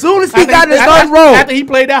crazy. Soon as he got in his first role. After he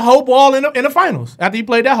played that whole ball in the finals. After he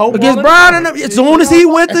played that whole Against ball Brown and them, as soon as he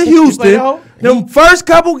went to Houston, them first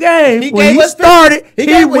couple games when he started,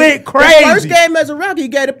 he went crazy. First game as a rookie, he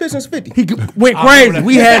gave the Pistons 50. He went crazy.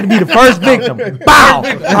 We had to be the first victim. Bow.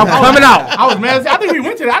 I'm coming out. I was mad. I think we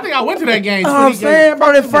went to that. I think I went to that game. I'm saying,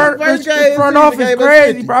 bro, the front game, front he office gave us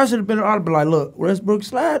crazy, 50. bro. I should have been. I'd be like, look, Westbrook,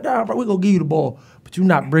 slide down, bro. We gonna give you the ball, but you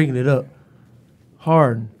not bringing it up.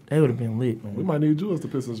 Harden, they would have been lit, we man. might need you as the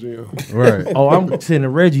Pistons GM. Right. Oh, I'm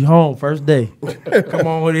sending Reggie home first day. Come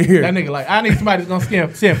on with it here. That nigga like, I need somebody that's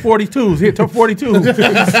gonna send 42s. Hit to 42s.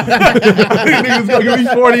 Niggas gonna give me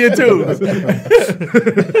 40 and 2s.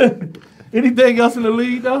 Anything else in the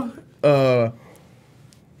league though?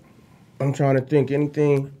 I'm trying to think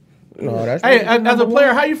anything. No, that's Hey, as a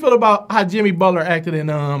player, how you feel about how Jimmy Butler acted in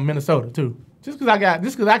Minnesota too? Just cause I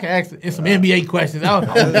can ask some NBA questions.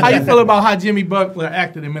 How you feel about how Jimmy Butler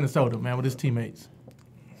acted in Minnesota, man, with his teammates?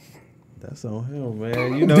 That's on him,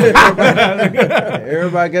 man. You know,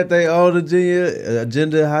 everybody got their own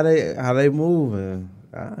agenda, how they move, and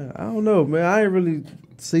I don't know, man. I ain't really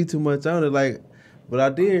see too much on it, like, but I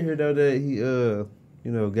did hear though that he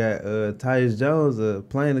got Tyus Jones a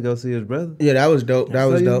plane to go see his brother. Yeah, that was dope. That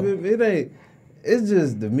was dope. It's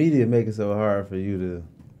just the media make it so hard for you to.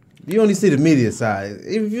 You only see the media side.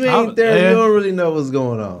 If you ain't there, you don't really know what's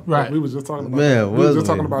going on. Right. We was just talking about Man, that. We was was just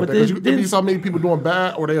talking we? about But that. 'Cause this- there be so many people doing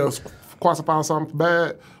bad, or they'll classify something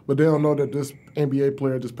bad, but they don't know that this NBA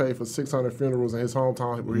player just paid for 600 funerals in his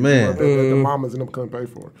hometown where he Man. grew up, that the mamas and them couldn't pay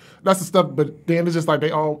for. That's the stuff, but then it's just like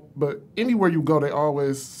but anywhere you go, they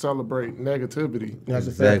always celebrate negativity. That's a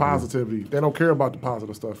and fact. positivity. They don't care about the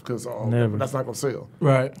positive stuff because Never. that's not going to sell.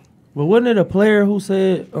 Right. But wasn't it a player who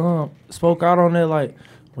said, spoke out on that, like,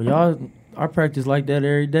 well, y'all, I practice like that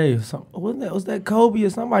every day. Or something. Was that Kobe or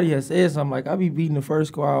somebody had said something like, I be beating the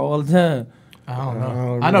first squad all the time. I don't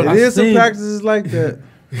know. I know. It I is some seen- practices like that.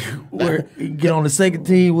 Where you get on the second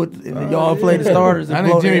team with and y'all play the starters. And I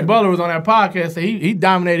think blow Jimmy them. Butler was on that podcast. So he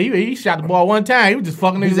dominated. He shot the ball one time. He was just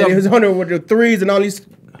fucking He niggas said he was up. on there with the threes and only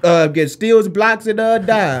get steals, blocks, and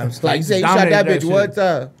dimes. Like he said, he shot that Dominated bitch that one shit.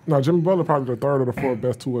 time. No, Jimmy Butler probably the third or the fourth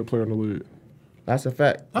best two-way player in the league. That's a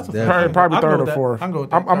fact. That's a Definitely. fact. Probably I'll go third with or that. fourth.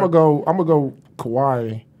 I'm I'm gonna go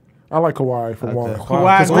Kawhi. I like Kawhi for one.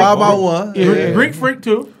 Kawhi, So how about one? Greek freak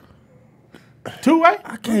too. Two-way.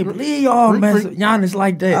 I can't believe y'all mess with Giannis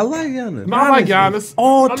like that. I like Giannis. No, I like Giannis.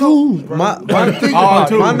 All twos, bro.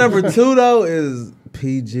 All My number 2 though is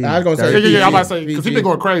PG. I was gonna say Yeah, I'm about to say PG. because he's been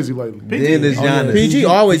going crazy lately. Then it's Giannis. PG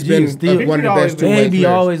always been still- one of the best PG two-way They be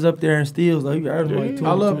players. always up there in steals. Though. He averaging like two.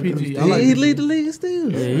 I love two, PG. two I like He PG. lead the league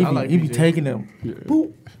still. Yeah, I like he be PG. taking them.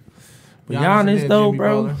 Boop. But Giannis Giannis and though, Jimmy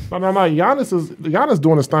bro. Butler. No. Giannis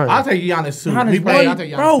doing his thing. I'll take Giannis too. Giannis He played. I'll way,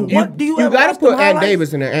 take bro. Giannis too. What do you You ever gotta watch put them Ant highlights?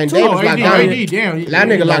 Davis in there. Ant Oh, Davis locked down. AD, damn. That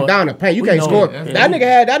nigga know locked it. down the paint. You We can't know score. it. That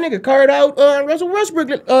nigga curved out Russell Westbrook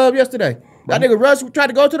yesterday. That nigga Russ tried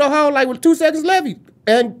to go to the hole like with 2 seconds left.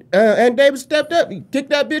 and Davis stepped up. He kicked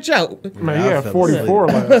that bitch out. Man, he I had fell 44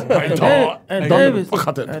 last night. Dog. And Don't Davis, fuck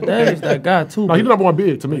out that. and Davis, that guy too. No, he's the number one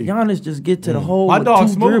big to me. Giannis just get to the hole. My with dog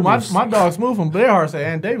two Smooth. dribbles. My dog Smooth from Blairheart said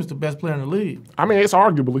Aaron Davis the best player in the league. I mean, it's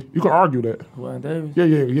arguably. You can argue that. Well, Davis. Yeah.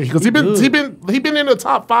 Because he been in the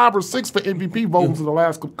top 5 or 6 for MVP votes in the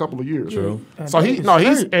last couple of years. True. So he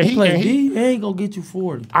ain't gonna get you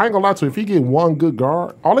 40. I ain't gonna lie to you. If he get one good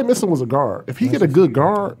guard, all they missing was a guard. If he get a good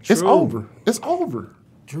guard, it's over. It's over.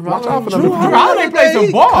 Watch out for them. Drew Holiday played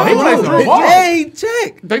some ball. He played some ball. Hey,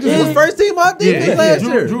 check. They just He was first team all defense last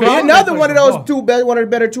year. Drew He's Holiday another played one of some those ball. one of the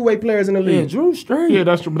better two-way players in the Yeah, league. Drew straight. Yeah,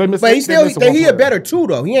 that's true. But they missing. But he's still they missing one he a player. better two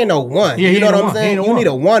though. He ain't no one. Yeah, you he know ain't what a I'm saying? one. You need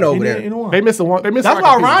a one over He there. ain't a one. They missing one. They missing. That's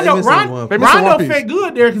like why a piece. Rondo They missing one Rondo piece. fit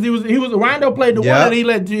good there because he was Rondo played the one Yeah. and he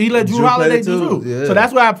let Drew Drew Holiday played do too. too. Yeah. So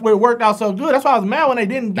that's why it worked out so good. That's why I was mad when they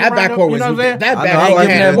didn't get That Rondo. backcourt You was know what I'm saying? that I know, backcourt I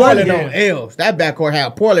had ain't Portland giving on L's. That backcourt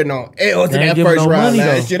had Portland on L's in They ain't that giving first no round money, last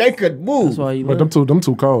though. year. They could move. That's why you But left. them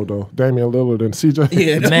two cold though. Damian Lillard and CJ.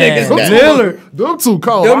 Yeah, them Man, niggas. Lillard. Them two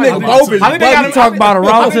cold. Them I niggas ain't both gonna is I think they But got you talk about a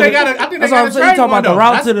route to the. I think they That's what got I'm to saying. You trade talk one about the though.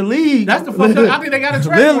 route to the league. That's the fuck. I think they got to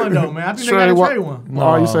trade one though, man. I think they got to Trade trade one.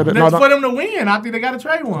 Oh, you said that. That's No, for them to win. I think they got to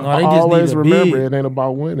trade one. No, they just always need a remember big. it ain't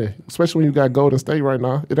about winning, especially when you got Golden State right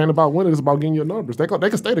now. It ain't about winning; it's about getting your numbers. They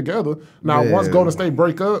can stay together. Now, once Yeah. Golden State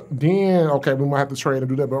break up, then okay, we might have to trade and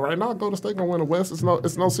do that. But right now, Golden State gonna win the West. It's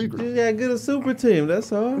no secret. You gotta get a super team.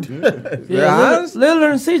 That's all. Yeah,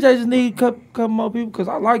 Lillard and CJ just need a couple more people because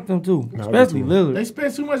I like them too, especially They Lillard.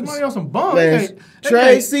 spent too much money on some bums. Man, They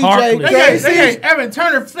Trey, gave- CJ, Harkless. They gave Evan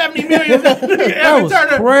Turner $70 million. Evan was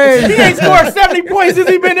Turner, crazy. he ain't scored 70 points since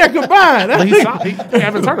he been there combined. But he's solid.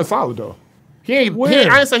 Evan Turner's solid though. He ain't.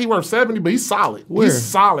 I ain't say he worth 70, but he's solid. Where? He's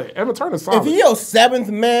solid. Evan Turner's solid. If he your seventh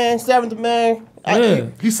man, Yeah.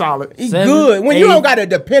 He's solid. he 7, good. When you 8. don't got to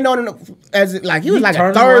depend on him as it, like he was like a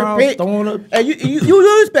turning third around, pick. throwing up. And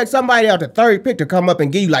you expect somebody out the third pick to come up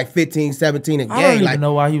and give you like 15, 17 a game. I don't even Like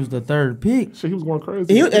know why he was the third pick. Shit, he was going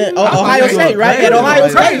crazy. he, Ohio he State, was right? crazy. At Ohio He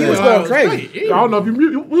was State, he was going crazy. I don't know if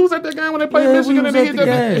we was at that game when they played Yeah, Michigan we and was they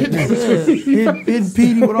at hit the that. game. Yeah. Hitting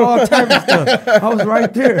Petey with all types of stuff. I was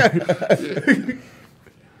right there.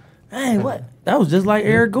 Hey, what? That was just like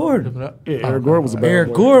Eric Gordon. Yeah, Eric Gordon was a bad Eric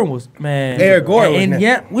boy. Gordon was, man. Eric Gordon was and nasty.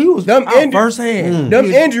 yet we was Them out firsthand. Them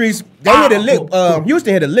injuries, they hit a lick.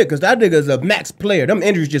 Houston hit a lick because that nigga's a max player. Them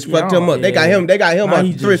injuries just fucked him up. They got him. They got him Now on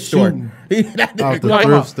he the just thrift store. shooting. Off the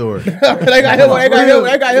thrift store. They got him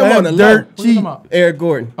on the Dirt low. cheap. Eric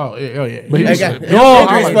Gordon. Oh yeah. But he They was- got Dog,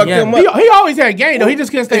 injuries like, fucked yeah. him up. He always had game though. He just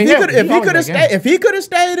couldn't stay healthy. If he could have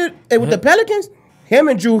stayed with the Pelicans, him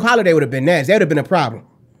and Drew Holiday would have been nasty. That would have been a problem.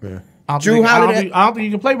 Drew Holiday. I don't think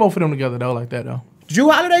you can play both of them together though, like that though. Drew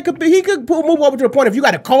Holiday could move over to the point. If you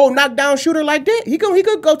got a cold knockdown shooter like that, he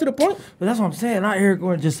could go to the point. But that's what I'm saying. Not Eric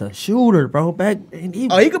Gordon, just a shooter, bro. Back and he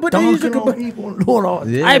He could put these. dunking on people and doing all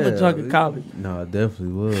type of junk in college. No, it definitely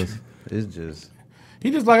was. It's just. He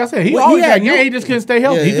just like I said, he Well, always he had had game. you- He just couldn't stay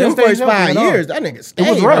healthy. Yeah, he couldn't his stay first healthy 5 at all. years, that nigga It was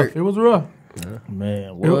stayed rough. hurt. It was rough.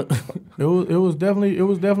 Man, what? It was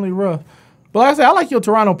definitely rough. But like I said, I like your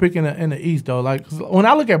Toronto pick in the East though. Like 'cause when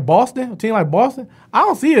I look at Boston, a team like Boston, I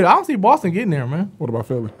don't see it. I don't see Boston getting there, man. What about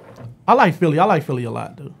Philly? I like Philly. I like Philly a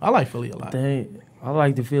lot, dude. I like Philly a lot. I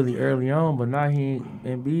like the Philly early on, but now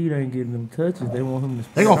Embiid ain't getting them touches. They want him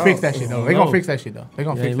to. They gonna fix that shit though. They gonna fix that shit though. They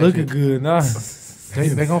gonna They fix ain't that looking shit. good now.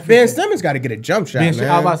 They gonna Ben fix it. Simmons got to get a jump shot, I man. was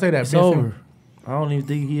about to say that. It's Ben over. Simmons. I don't even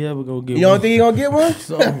think he ever gonna get. You don't one. think he gonna get one? It's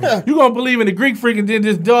over. You gonna believe in the Greek freak and then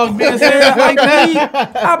just dog Ben Simmons like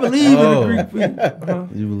that? I believe in the Greek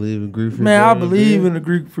freak. You believe in Griffin? Man, I believe in the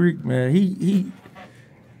Greek freak, man. He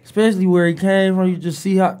especially where he came from, you just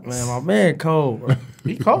see how my man cold, bro.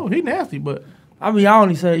 He cold. He nasty, but I mean, I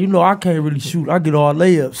only say, I can't really shoot. I get all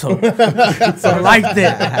layups, so I like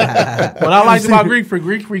that. what I liked about Greek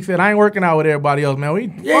Freak said, I ain't working out with everybody else, man. We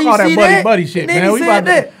fuck you all that see buddy that? buddy shit, And then man. he We said about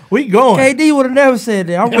that. to, we going. KD would have never said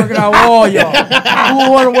that. I'm working out with all y'all.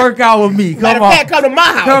 Who want to work out with me? Matter Come of on. fact, come to my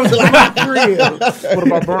house. Come to my crib. What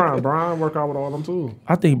about Brian? Brian work out with all them too.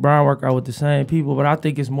 I think Brian work out with the same people, but I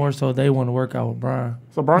think it's more so they want to work out with Brian.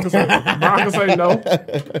 So Brian can say no.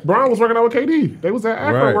 Brian was working out with KD. They was at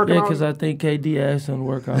Afro Right. working Yeah, out. because I think KD asked him to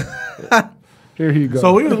work out. Here he goes.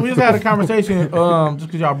 So we just had a conversation, just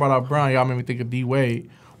because y'all brought up Brown, y'all made me think of D Wade.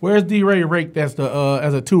 Where's D Ray ranked as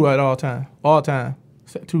as a 2 at all time?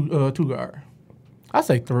 Two guard. I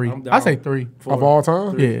say 3. I'm down. I say 3. of all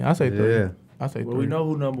time. Yeah, I say 3. Yeah. I say 3. Well, we know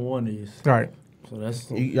who number 1 is. Right. So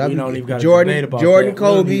that's You- we don't even got to Jordan- debate about Jordan, that. We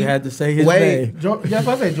don't Kobe, even had to say his Wade. name. Yes,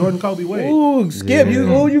 I say Jordan, Kobe, Wade. Ooh, Skip,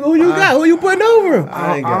 who you got? Who you putting over?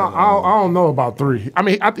 I ain't got no. I don't know about 3. I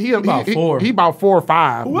mean, he About 4. He about 4 or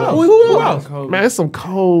 5. Who but- else? Who else? Man, it's some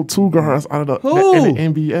cold 2 guards out of the Who? in the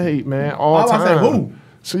NBA, man. All I was time. about to say who?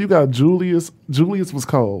 So you got Julius. Julius was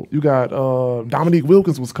cold. You got Dominique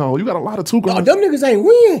Wilkins was cold. You got a lot of 2 Oh, guards. them niggas ain't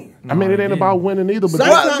win. I mean, it ain't about winning either. But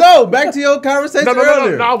Sometimes- No, back to your conversation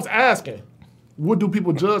earlier. no, I was asking. What do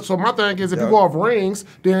people judge? So my thing is, if you go off rings,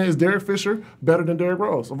 then is Derek Fisher better than Derrick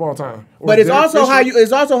Rose of all time? Or But is it's Derek also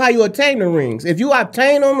Fisher- how you attain the rings. If you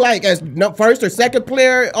obtain them like as first or second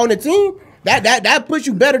player on the team, that puts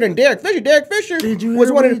you better than Derek Fisher. Derek Fisher Did you was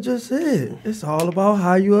hear one what of he just said? It's all about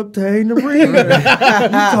how you obtain the ring. You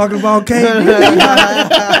talking about KD?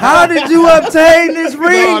 How did you obtain this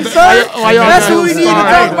ring, sir? why y'all That's got what we need to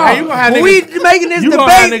started? talk about. Hey, you gonna have When niggas- we making this You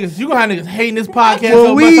gonna have debate. niggas, you gonna have niggas hating this podcast When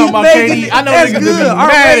so much we talking about making KD. I know that's niggas good. be Our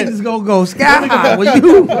mad. ratings gonna go sky high.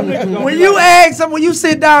 When you ask someone, when you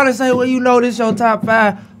sit down and say, "Well, you know this your top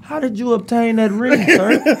 5." How did you obtain that ring,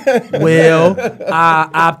 sir? Well, I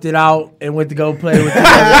opted out and went to go play with the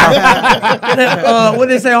what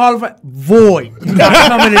did they say? Hall of Fame? Void. You not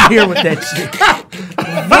coming in here with that shit.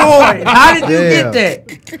 Void. How did you get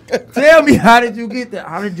that? Tell me, how did you get that?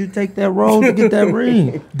 How did you take that role to get that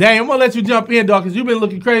ring? Damn, I'm gonna let you jump in, dog, because you've been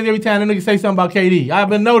looking crazy every time the nigga say something about KD. I've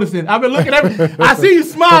been noticing. I've been looking I see you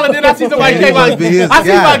smiling, then I see somebody KD came out. must be his I see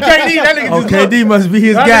guy. about KD, that nigga just look. KD must be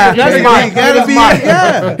his That guy. nigga- that nigga might- gotta be his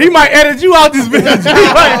guy. He might edit you out this bitch.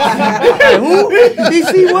 Who?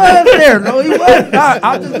 DC was there. No, he wasn't.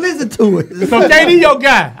 I'll just listen to it. So KD, your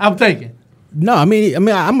guy, I'm taking. No, I mean,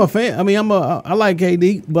 I'm a fan. I mean, I like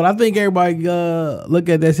KD, but I think everybody look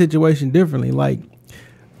at that situation differently. Like,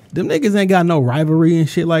 them niggas ain't got no rivalry and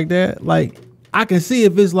shit like that. Like, I can see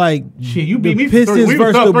if it's like Shit, you the beat me for 3. Pistons We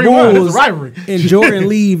was versus up the 3-1. It's a Bulls rivalry. and Jordan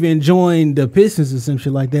leave and join the Pistons or some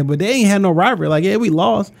shit like that. But they ain't had no rivalry. Like, yeah, we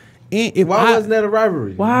lost. And if Why wasn't that a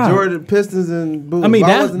rivalry? Why? Jordan Pistons and Bulls. I mean,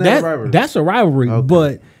 Why wasn't that a rivalry? that's a rivalry,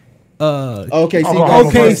 but. OKC,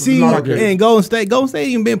 OKC and Golden State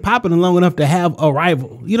even been popping long enough to have a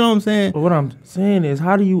rival. You know what I'm saying? But what I'm saying is,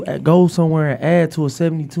 how do you go somewhere and add to a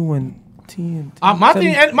 72 and 10? My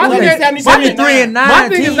thing, my Well, thing, like my 73 and 9 My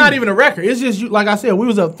thing is team. not even a record. It's just you. Like I said, we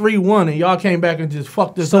was up 3-1, and y'all came back and just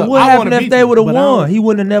fucked us So up. what I happened wanna if beat they you, would have but I don't- won? He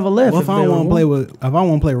wouldn't have never left. Well, if I they don't want to would've play if I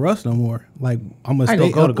want to play Russ no more, like I'm gonna I stay.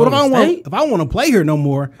 ain't gonna go to But if I Golden want, State. if I want to play here no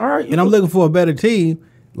more, All right, and I'm looking for a better team,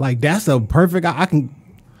 like that's a perfect. I can.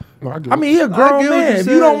 No, I get I mean, he a get grown what man. you're If you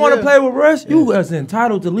saying, don't want to yeah. play with Russ, you was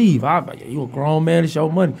entitled to leave. You a grown man, it's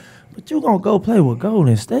your money. But you gonna go play with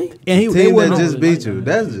Golden State? And he they Team that wasn't just beat you.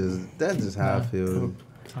 That's just how I feel.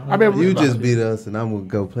 I mean, You just beat us, and I'm gonna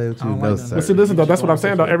go play with you. No, sir. But see, listen though, that's what I'm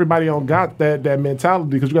saying though. Everybody don't got that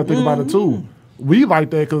mentality because you got to think about it too. We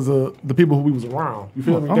like that because of the people who we was around. You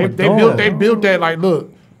feel me? I'm a They dog. built that like,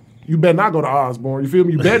 look, you better not go to Osborne. You feel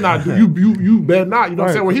me? You better not. You better not. You know what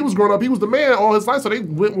I'm saying? When he was growing up, he was the man all his life. So they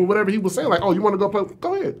went with whatever he was saying. Like, oh, you want to go play?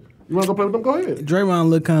 Go ahead. You want to go play with them? Go ahead. Draymond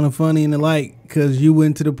looked kind of funny in the light because you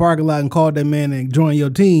went to the parking lot and called that man and joined your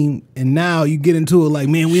team, and now you get into it like,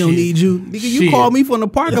 man, we don't Shit. need you. Nigga, you Shit. called me from the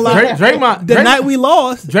parking lot Draymond, night we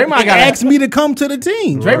lost. Draymond and got a- asked me to come to the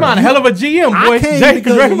team. Draymond, a hell of a GM, boy. I came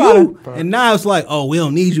because of you, and now it's like, oh, we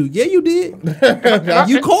don't need you. Yeah, you did.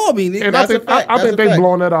 You called me, nigga. And That's I a think fact. I That's think a they fact.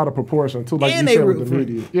 blown that out of proportion too, like And you they said with root the for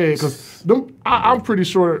media. Yeah, because I'm pretty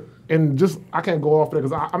sure. And just I can't go off there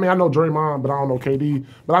because I mean I know Draymond, but I don't know KD.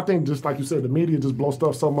 But I think just like you said, the media just blow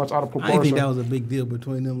stuff so much out of I proportion. didn't think that was a big deal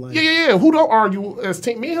between them. Like, Yeah. Who don't argue as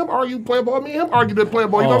team? Me and him argue playing ball. Me and him argue that playing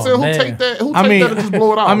ball. You know what I'm saying? man. Who take that? Who I take mean, that and just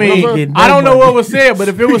blow it out? I You know what I'm mean, saying? I don't know what was said, but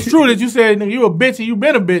if it was true that you said nigga, you a bitch and you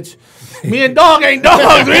been a bitch, me and dog ain't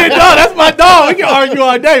dogs. We ain't dog. That's my dog. We can argue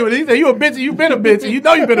all day. But he said you a bitch and you been a bitch and you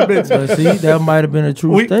know you been a bitch. But see, that might have been a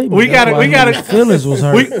true statement. We That's gotta why his feelings was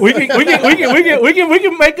hurt. we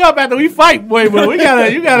can make up after we fight, boy. But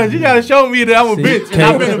you gotta show me that I'm a bitch. And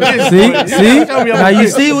I've been a bitch. See, You gotta see. show me I'm a Now you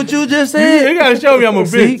bitch. see what you just You said. gotta show me I'm a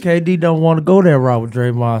See, bitch. KD don't want to go that route with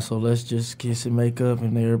Draymond, so let's just kiss and make up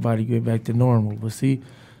and everybody get back to normal. But see,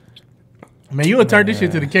 Man, you would turn this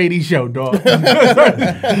shit to the KD show, dog.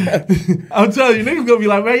 I'm telling you, niggas gonna be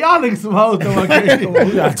like, man, y'all niggas some hoes talking about KD.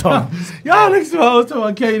 we gotta talk. Y'all niggas some hoes talking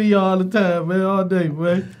about KD all the time, man, all day,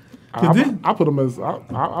 man. I put him as I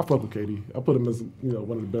fuck with KD. I put him as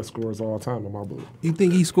one of the best scorers of all time in my book. you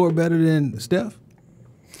think he scored better than Steph?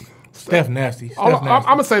 Steph nasty. I'm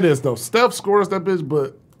gonna say this though: Steph scores that bitch,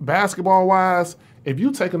 but basketball wise, if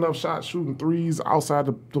you take enough shots shooting threes outside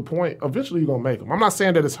the point, eventually you're going to make them. I'm not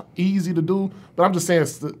saying that it's easy to do, but I'm just saying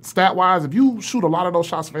stat-wise, if you shoot a lot of those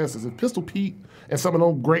shots, for instance, if Pistol Pete and some of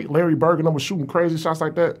them great Larry Bird and them was shooting crazy shots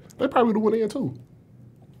like that, they probably would have went in too.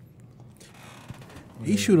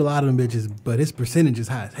 He shoot a lot of them bitches, but his percentage is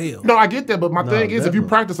high as hell. No, I get that, but my thing is, if you definitely.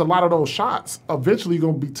 practice a lot of those shots, eventually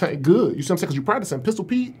you're going to be good. You see what I'm saying? Because you practicing. Pistol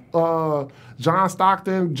Pete, John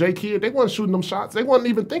Stockton, J. Kidd, they wasn't shooting them shots. They wasn't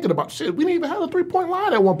even thinking about shit. We didn't even have a three-point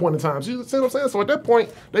line at one point in time. You see what I'm saying? So at that point,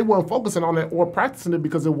 they weren't focusing on that or practicing it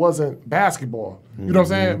because it wasn't basketball. You know what I'm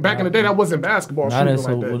saying? Back in the day, that wasn't basketball Now shooting that's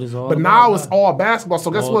like what that. it's all But about now now. it's all basketball.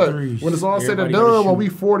 So guess All what? threes. When it's all said and Everybody gotta done, when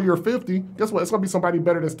shoot. we 40 or 50, guess what? It's going to be somebody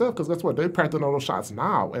better than Steph because guess what? They practicing all those shots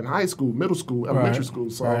now in high school, middle school, elementary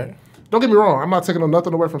school. So don't get me wrong. I'm not taking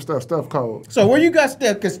nothing away from Steph. Steph cold. So where you got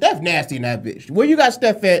Steph? Because Steph nasty in that bitch. Where you got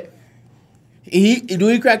Steph at? Do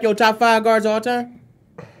he crack your top 5 guards all time?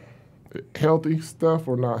 Healthy Steph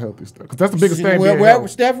or not healthy Steph? Because that's the biggest thing. Where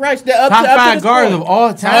Steph right? Top 5 guards of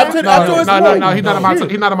all time. Up to his point. No, he's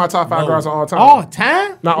not in my top 5 guards of all time. All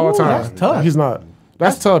time? Not all Ooh, time. That's tough. He's not.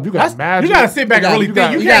 That's tough. You got Magic. You gotta sit back and really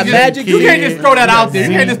think. you got Magic. You can't just throw that out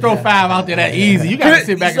there. You can't just throw 5 out there that easy. You gotta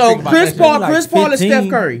sit back and think about Chris that. Paul, shit. Chris Paul, and Steph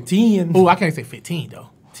Curry. 10. Ooh, I can't say 15 though.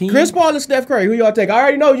 Chris Paul and Steph Curry. Who y'all take? I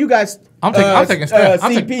already know you guys. I'm taking Steph.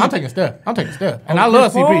 I'm CP. taking Steph. And I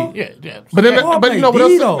love Chris Paul? CP. Yeah. But then, Paul but you know, play but,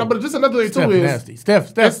 D, that's, though. no, but just another thing Steph too is nasty.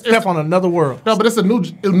 Steph on another world. no, but it's a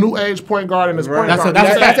new age point guard in his point That's guard. a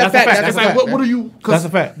fact. That's a fact. That's That's a a fact. fact. What are you? 'Cause That's a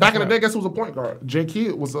fact. Back That's in a the day, guess who was a point guard? J.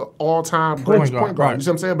 Kidd was an all-time greatest guard, point guard. right. You see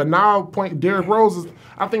what I'm saying? But now, Derrick Rose is.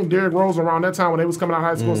 I think Derrick Rose around that time when they was coming out of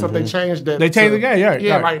high school and stuff, they changed that. They changed the game, yeah,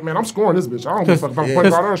 Yeah, right. like man, I'm scoring this bitch. I don't give a fuck if I'm a point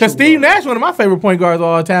guard or a Because shooting Steve guard. Nash, one of my favorite point guards of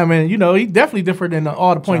all time, and you know he's definitely different than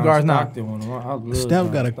all the point guards now.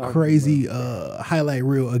 Steph got a crazy highlight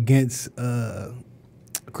reel against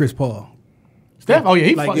Chris Paul. Steph, oh yeah,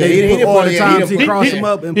 he Like, fucking. yeah, he he didn't all the put- times he he didn't crossed he- him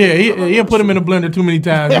up. And Yeah, he didn't put him in the blender too many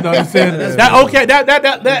times. You know what I'm saying? that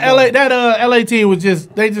LA team was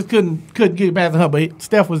just they just couldn't get past him, but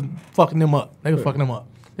Steph was fucking them up. They was fucking them up.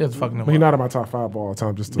 They was fucking them But he's up. not in my top 5 all the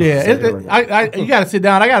time. Just to Yeah, say it right now. you gotta sit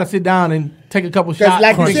down. I gotta sit down and take a couple Because shots.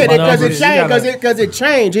 like you crunch said, my because it numbers. You changed. gotta- Because it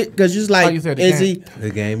changed. Because just like, Like you said, it is he? The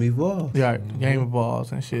game evolves. Yeah, game of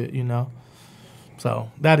balls and shit. You know, so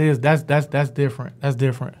that's different. That's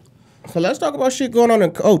different. So let's talk about shit going on in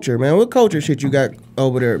culture, man. What culture shit you got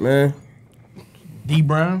over there, man? D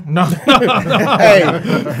Brown, no.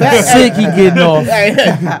 Hey, Sick, he getting off.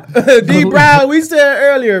 D Brown, we said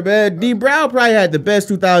earlier, man. D Brown probably had the best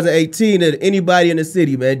 2018 of anybody in the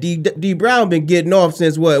city, man. D Brown been getting off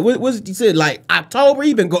since what? What's he said? Like October,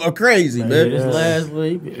 he been going crazy, man. This last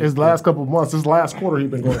week, His last couple of months, his last quarter, he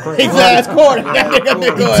been going crazy. His last quarter, that nigga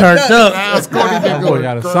been going turned nuts. up. Last quarter, he been That boy going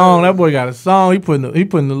got a crazy. song. That boy got a song. He putting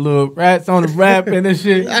the little rats on the rap and this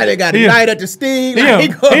shit. That nigga got a He night at the Sting. he Like, a- he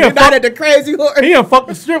going he a a night at the Crazy Horse. He done fucked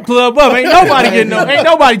the strip club up. Ain't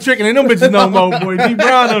nobody tricking in them bitches no more, boy. D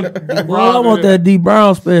Brown done. well, I want that D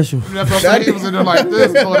Brown special. That's what I'm saying. He was in there like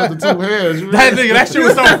this, going at the 2 heads. You That nigga, that shit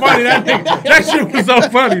was so funny. That shit was so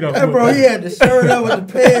funny though. Hey, bro, he had the shirt up with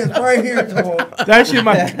the pants right here. That shit,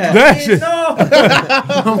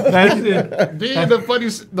 that shit. Then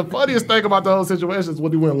the funniest thing about the whole situation is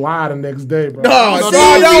when he went live the next day, bro. Oh,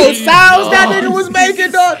 see those sounds that nigga was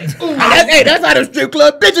making, dog. Hey, that's how the strip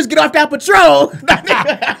club bitches get off that patrol.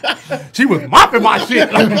 She was mopping my shit.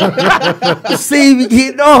 See me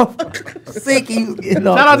getting off. Sick, he was getting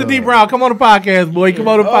off. Shout out to D Brown. Come on the podcast, boy. Come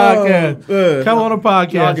on the podcast. Come on the Y'all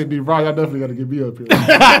podcast. get D Brown, y'all definitely gotta get me up here.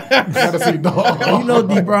 Gotta see dog. You know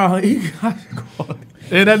D Brown. He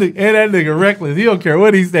And that nigga reckless. He don't care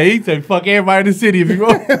what he say. He say fuck everybody in the city if you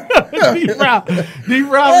want. D Brown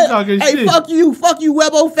was talking Hey, shit. fuck you,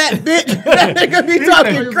 Webo fat bitch. That nigga be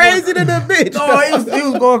talking crazy to the bitch. he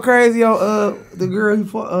was going crazy on the girl he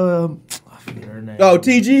fought. I forget her name. Oh,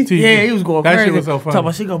 TG? Yeah, he was going That crazy. shit was so funny. Talking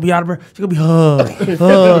about she gonna be out of her. She gonna be she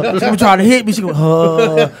gonna be trying to hit me. She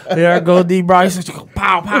gonna There I go, D Brown. She go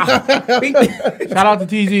pow pow. Shout out to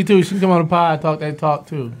TG too. She can come on the pod, talk that talk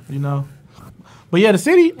too. You know. But yeah, the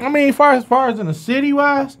city. I mean, as far as in the city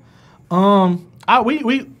wise,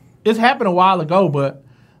 it's happened a while ago, but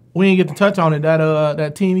we didn't get to touch on it.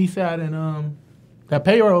 That Team Eastside and that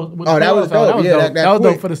payroll. Oh, that was dope. Yeah, dope. that was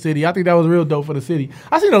quick. dope for the city. I think that was real dope for the city.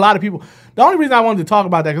 I seen a lot of people. The only reason I wanted to talk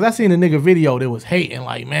about that because I seen a nigga video that was hating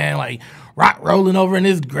like, man, like rock rolling over in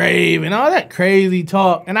his grave and all that crazy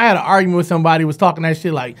talk. And I had an argument with somebody who was talking that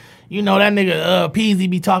shit like, you know, that nigga Peasy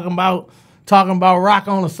be talking about rock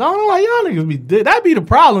on a song. I'm like, y'all niggas be that'd be the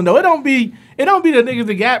problem though. It don't be the niggas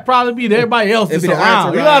that got probably be everybody else that's It be the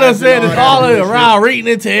around. You know what I'm entourage saying? and It's all all that around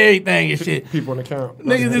reading into everything and shit. People in the camp.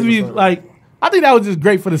 Niggas just be like, I think that was just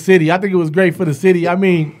great for the city. I think it was great for the city. I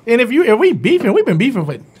mean, and if we beefing, we've been beefing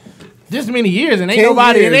for this many years, and ain't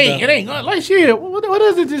nobody, years, it ain't like shit. What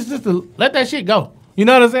is it? Just to let that shit go. You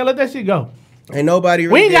know what I'm saying? Let that shit go. Ain't nobody.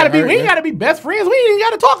 We ain't really gotta be best friends. We ain't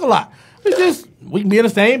gotta talk a lot. It's just we can be in the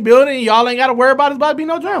same building. And y'all ain't gotta worry about it's about to be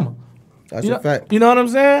no drama. That's a fact. You know what I'm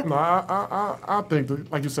saying? No, I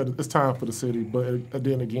think, like you said, it's time for the city. But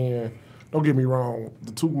then again, don't get me wrong.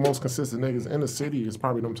 The two most consistent niggas in the city is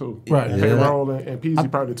probably them two. Right. Payroll and Peasy,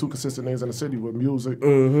 probably the two consistent niggas in the city with music.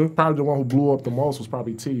 Probably the one who blew up the most was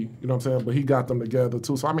probably T. You know what I'm saying? But he got them together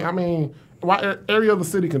too. So I mean, why every other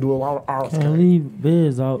city can do it? Ours Can't can't. leave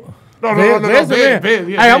Biz out. No. Hey, I'm gonna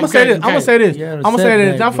say this. Yeah, I'm gonna say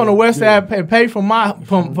this. setback, I'm from the West Side, pay from my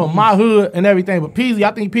hood and everything. But Peasy, I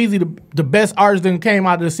think Peasy the best artist that came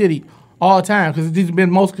out of the city all time because he's been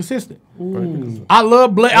most consistent. I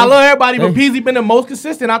love everybody, but Peasy been the most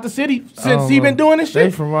consistent out the city since he been doing this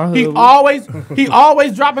shit. From my hood. He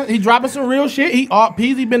always dropping some real shit.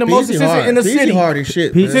 Peasy been the most consistent in the Peasy city hard as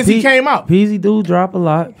shit. since he came out. Peasy do drop a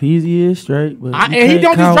lot. Peasy is straight, but And he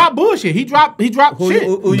don't just drop bullshit. He drop shit.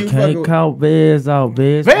 Who You you can't fucking with? count Biz out.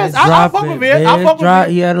 Biz, I fuck with Biz. I fuck with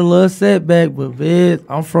Biz. He had a little setback, but Biz,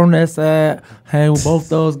 I'm from that side. Hang with both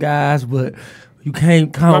those guys, but you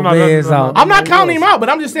can't count Biz out. I'm not counting him out, but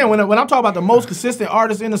I'm just saying when I'm talking about the most consistent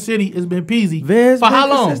artist in the city, it's been Peasy. Biz For been how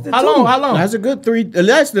long? consistent How too. long? How long? That's a good 3.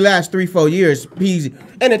 That's the last 3-4 years. Peasy.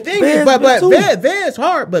 And the thing Vans is, but been too. Van's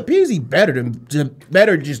hard, but Peasy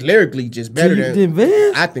better just lyrically, just better than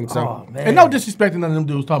Viz? I think so. Oh, man. And no disrespect to none of them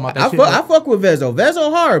dudes talking about that shit. I fuck with Vezo.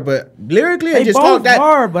 Vezo hard, but lyrically They and just both talk that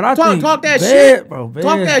hard, but I think talk that Vez, shit, bro, Vez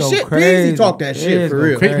talk that go shit. crazy. Peasy talk that shit Vez for go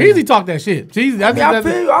real. crazy. Peasy talk that shit. Peasy, I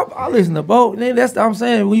feel you. I listen to both. And that's what I'm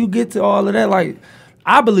saying. When you get to all of that, like,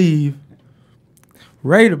 I believe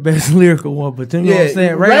Ray the best lyrical one, but you know what I'm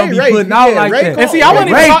saying? Ray don't be putting out like Ray that. Cole. And see, I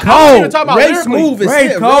wasn't Ray even Cole. talking about Ray lyrically. smooth as Ray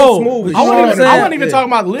shit. Cole. Ray smooth as You I know wasn't what I'm even, saying? I wasn't even talking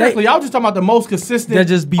about lyrically. I was just talking about the most consistent That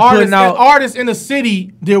just be artists, putting out- artists in the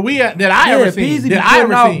city that I ever seen. Peasy be That I putting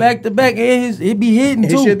ever out seen. back to back, and it be hitting He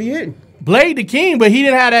too. should be hitting. Blade the King, but he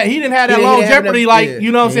didn't have that. He didn't have that He didn't have longevity, that- like yeah.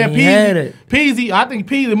 you know what I'm He had saying. it. Peasy, I think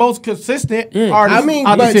Peasy the most consistent Yeah. artist. I mean,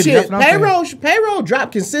 out the but city. shit, That's what I'm saying. payroll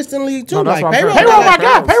dropped consistently too. No, that's like what I'm payroll, saying. Payroll my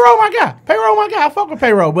Payroll. guy. Payroll my guy. I fuck with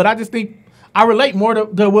Payroll, but I just think I relate more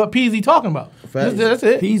to what Peasy talking about. Facts. That's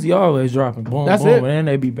it. Peasy always dropping. Boom, That's boom. it. And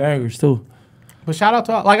they be bangers too. But shout out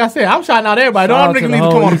to like I said, I'm shouting out everybody. Shout All out them to niggas the need to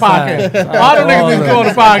whole come on the East Side. podcast. Shout out All them to niggas all need to of come on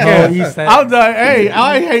the the whole East podcast. Side. I'm like, hey,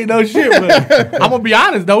 I ain't hating no shit, but I'm gonna be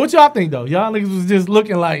honest though. What y'all think though? Y'all niggas was just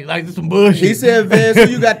looking like just some bullshit. He said, Vince,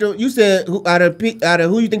 you said out of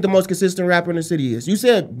who you think the most consistent rapper in the city is? You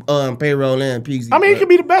said Payroll and Peasy. I mean, it could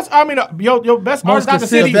be the best. I mean, your best Most artist out the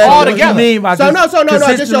city consistent. all What you together. mean by So just no, just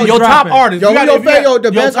consistently your Your top dropping? artist. Yo, You who gotta- your if you had- favorite-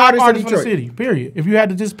 the your best top artist in from the Detroit? city. Period. If you had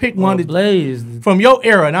to just pick one to- Blaze. from your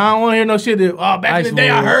era, now I don't want to hear no shit that back in the day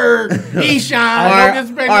I Icewood. heard Eshine.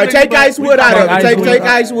 All right, take Icewood out of it. Take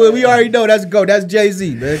Icewood. We already know that's go. That's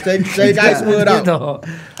Jay-Z, man. Take Icewood out.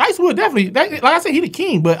 Icewood definitely. Like I said, he the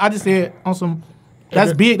king, but I just said on some.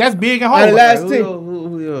 That's big. That's big and All right, hard. last Who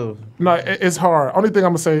team. yo? No, it's hard. Only thing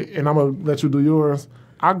I'm gonna say, and I'm gonna let you do yours.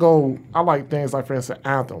 I like things like, for instance,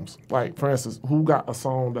 anthems. Like, for instance, who got a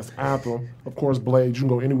song that's anthem? Of course, Blade. You can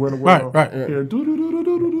go anywhere in the world. Right. Here,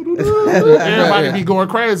 everybody be going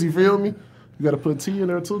crazy. You feel me? You got to put T in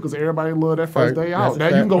there too, because everybody love that first Right, day that's out. a Now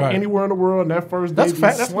you fact. can go Right. anywhere in the world, and that first day That's a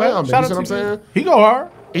fact. That's slam. fact. You see Shout what out I'm to saying? He go hard.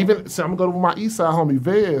 Even so, I'm gonna go to my East Side homie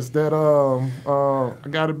Vez. That I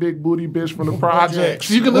got a big booty bitch from the projects.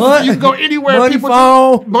 You can listen. You can go anywhere. Money people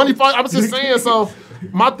phone. money phone. I was just saying. So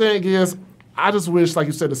my thing is, I just wish, like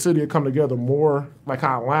you said, the city would come together more, like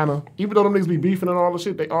how Atlanta. Even though them niggas be beefing and all the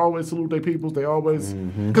shit, they always salute their peoples. They always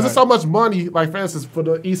because there's so much money. Like for instance, for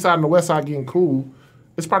the East Side and the West Side getting cool.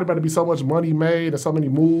 It's probably about to be so much money made and so many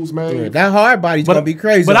moves made. Yeah, that hard body's gonna be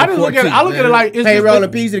crazy. but I on just the look at it- 14th, I look at it man. like it's Payroll just-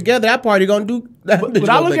 and Peasy together. That party gonna do. But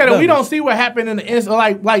I look at it, we don't see what happened in the instant.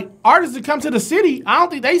 Like artists that come to the city, I don't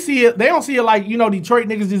think they see it. They don't see it like Detroit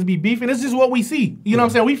niggas just be beefing. It's just what we see. You know what I'm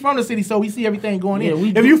saying? We from the city, so we see everything going Yeah, in. we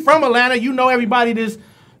If do. you from Atlanta, you know everybody that's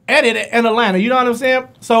edit in Atlanta. You know what I'm saying?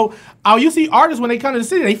 So you see artists when they come to the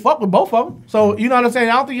city, they fuck with both of them. So you know what I'm saying?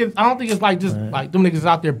 I don't think it's like just like them niggas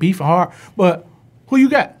out there beefing hard. But who you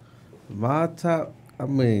got? My top, I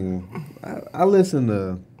mean, I listen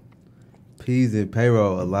to Peas and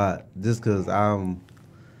Payroll a lot just because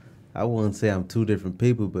I wouldn't say I'm two different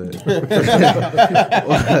people, but That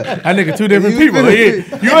nigga two different people. You ain't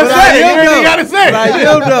But gotta say it. I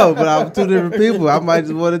am though, but I'm two different people. I might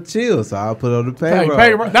just want to chill, so I'll put on the payroll.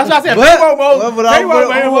 That's what I said. But Payroll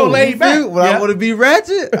mode laid back. When I want to be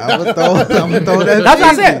ratchet, I'm gonna throw that. That's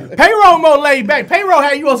what I said. Payroll mode laid back. Payroll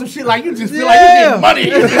had you on some shit like you just feel like you getting money.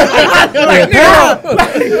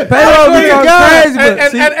 Payroll be going crazy, but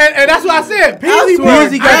and that's what I said. Peasy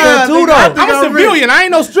got that too, though. I'm a civilian. I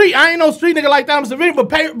ain't no street nigga like that. I'm a civilian. But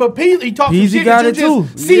Peasy talks some Peasy shit got that you it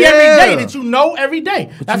too. just see every day, that you know every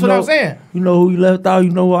day. That's what I'm saying. You know who you left out?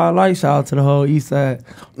 You know who I like? Shout out to the whole East Side.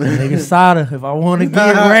 Nigga Sada. If I want to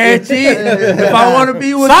get ratchet, if I want to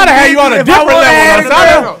be with Sada had you on a different level.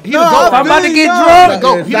 Sada, if I'm about to get drunk,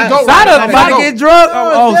 Sada about to get drunk.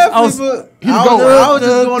 I was just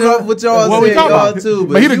going off with y'all saying y'all too,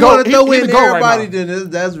 but if you want to throw in everybody, then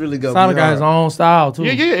that's really good. Sada got his own style too.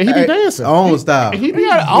 Yeah, he be dancing. Own style. He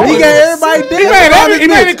got everybody dancing. He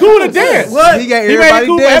made it cool to dance. What? He got everybody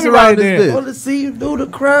dancing around this bitch. Want to see you do the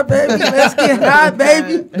crap, baby? Let's get high,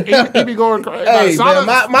 baby. He be going crazy. Hey, man,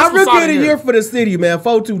 my rookie of the year for the city, man,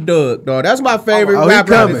 4-2 Doug, dog. That's my favorite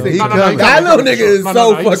rapper. He coming. That little nigga is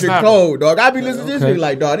so fucking cold, dog. I be listening to this nigga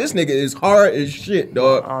like, dog, this nigga is hard as shit,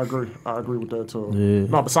 dog. I agree with that too. Yeah.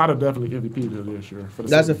 No, but Sada definitely MVP this year. For the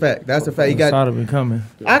That's city. a fact. That's a fact. He got. Sada been coming.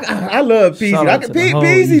 I love Peasy. Shout out to the whole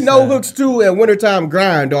Peasy East no Side. hooks too and wintertime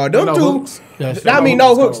grind, dog. Them No two. hooks. I mean,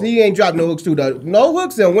 no hooks. He ain't dropped no hooks too, though. No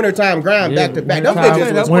hooks and wintertime grind back to back. Them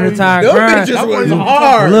bitches was Wintertime them grind. bitches was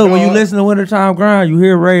hard. Look, when you dog. listen to Wintertime Grind, you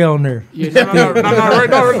hear Ray on there.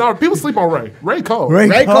 No. People sleep on Ray. Ray cold.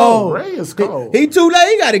 Ray cold. Ray is cold. He too late.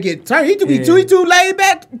 He got to get turned. He too laid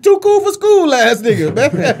back. Too cool for school, last nigga.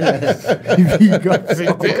 Man. That's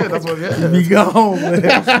what it is. He gone, man.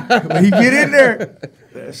 When he get in there.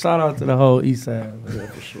 Shout out to the whole East Side.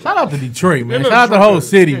 Shout out to Detroit, man. Shout out to the whole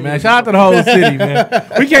city, man. Shout out to the whole city, man.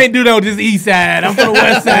 We can't do no just East Side. I'm from the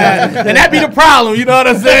West Side. And that be the problem, you know what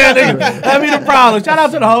I'm saying? That be the problem. Shout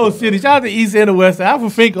out to the whole city. Shout out to East and the West Side. I'm from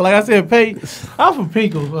Finkel. Like I said, I'm from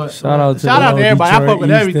Finkel. Shout out to everybody. Detroit, I fuck with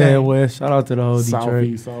East everything. and West. Shout out to the whole Detroit.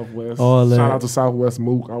 Southeast, Southwest. All that. Shout out to Southwest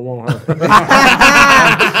Mook. I want her.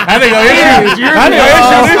 I think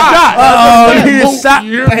this shot.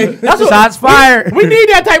 Shots fired. We need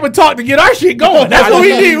that type of talk to get our shit going. That's what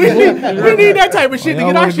we need. We need that type of shit to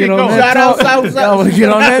get our shit going. Shout out South. I want to get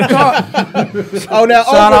on that talk. Oh, now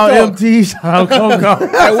Shout out talk. MT. Shout out Coco.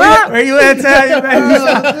 Where you at, Italian, baby?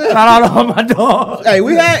 Shout out all my dogs. Hey,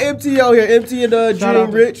 we had MT out here. MT and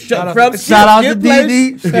Dream Rich. Shout out to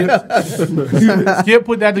DD. Skip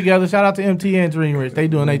put that together. Shout out to MT and Dream Rich. They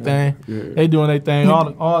doing their thing. They doing their thing. All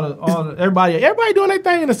the everybody doing their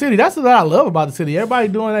thing in the city. That's what I love about the city. Everybody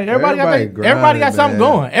doing that. Everybody got something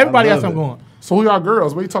going. Everybody got something going. So who y'all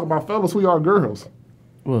girls? When you talk about fellas, who y'all girls?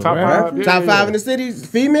 What, Top rap? 5. Yeah, Top yeah. 5 in the city,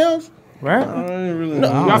 females. Right?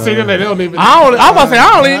 Y'all say that they don't even. I'm about to say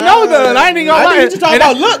I don't even know none. I ain't even gonna I lie. think you talking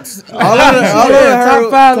about looks. All I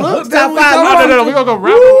Top 5 looks. Top 5 No. We gonna go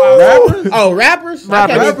rappers. Oh, rappers?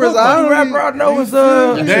 Rappers, I don't Rapper I know is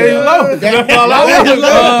There you go. they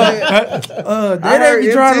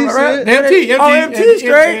be trying to rap. MT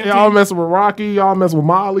straight. Y'all messing with Rocky. Y'all messing with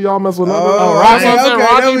Molly. Y'all messing with Rocky.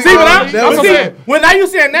 Rocky. See, I'm saying, when now you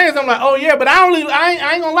saying names, I'm like, oh yeah, but I ain't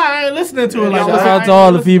gonna lie, I ain't listening to it like Shout that. out to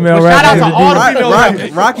all the female Shout out rappers. to all the female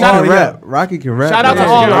rappers. Rocky can rap. Rocky can rap. Shout out to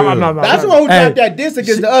all of them. That's the one who dropped that diss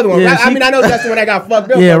against the other one. yeah, I mean, I know that's the one that got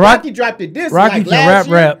fucked up. Yeah, but Rocky dropped the diss. Rocky like can last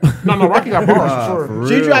year. rap. No, Rocky got bars for sure.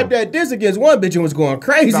 She dropped that diss against one bitch and was going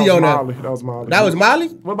crazy on that. That was Molly. That was Molly?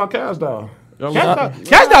 What about Cash Doll?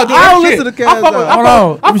 Cash Doll doing I don't that listen shit. to Cash Doll. Hold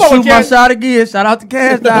on. Let me fuck with shoot my Cash. shot again. Shout out to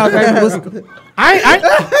Cash Doll, baby.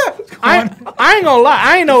 I ain't gonna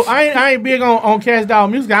lie. I ain't big on Cash Doll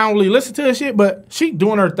music. I don't really listen to her shit, but she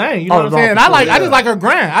doing her thing. You know what I'm saying? I just like her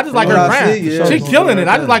grind. I just like her grind. She killing it.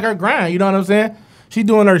 I just like her grind. You know what I'm saying? She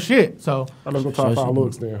doing her shit. So Let's go top 5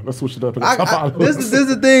 looks then. Let's switch it up. In the top 5 This looks. is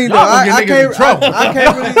the thing, though. Y'all gonna I get niggas in trouble.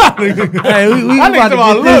 can't really. Hey, we I about think to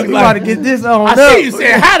about get look this. We like- about to get this on I up. see you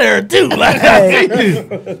saying hi to her too. Like,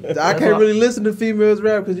 I can't really listen to females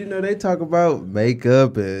rap because they talk about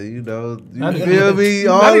makeup and you feel me.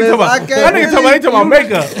 All That nigga this. talking I about- can't. that nigga talking about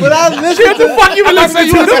makeup. But I listen Shit, to. the fuck you been listening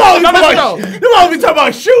to? Them always be talking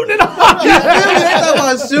about shooting and all. They talk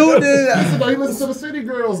about shooting. No, he listens to the city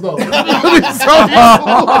girls though.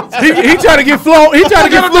 He trying to get flown. He trying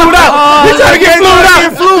to get flued out. He trying to get flued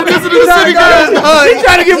out. to the city girls. He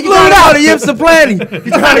trying to get flued out of Ypsilanti. He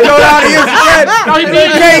trying to go down to Ypsilanti. He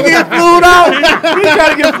can't get flued out. He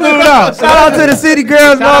trying to get flued out. Shout out to the city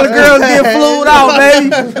girls and all the girls getting flued out, baby.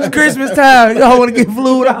 It's Christmas time. Y'all want to get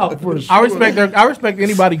flued out. I respect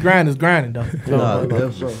anybody grinding though. Nah,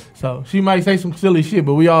 definitely. So she might say some silly shit,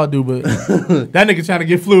 but we all do. But that nigga trying to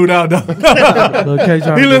get flued out though. Lil' K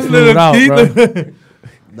trying He to get listening flued to out, them. bro.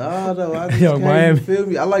 Nah, though, I just Yo, can't Miami. even feel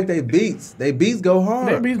me. I like they beats. They beats go hard.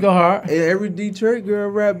 Their beats go hard. And every Detroit girl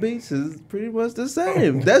rap beats is pretty much the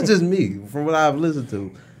same. That's just me from what I've listened to.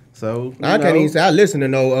 So I can't even say I listen to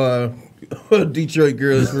no Detroit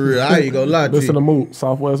girls for real. I ain't gonna lie to Listen to you. Moot,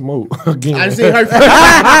 Southwest Moot. Again. I seen her.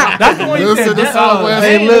 That's the one you Listen said. to Southwest.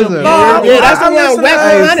 Hey, listen. Yeah, that's the one. West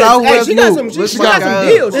Hey, 100. Hey, Southwest she got Moot. some. She Listen got to some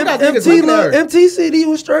guys. deals. She got niggas looking at her. MT CD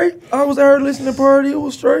was straight. I was there listening to party. It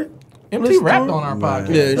was straight. MT Listen rapped to on our podcast.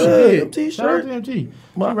 Yeah, she Yeah, did. MT Shout out straight. to MT. She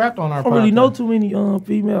rapped on our I podcast. don't really know too many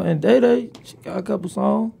female. And Day she got a couple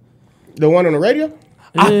songs. The one on the radio.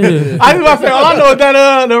 Yeah. I was about to say, all I know is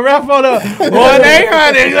that the rap on the 1-800.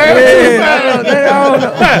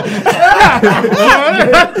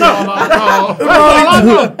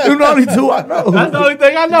 Them the only two I know. That's the only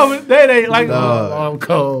thing I know. They like. I'm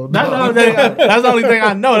cold. That's the only thing. That's the only thing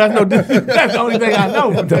I know. That's the only thing I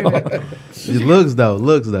know. She looks though.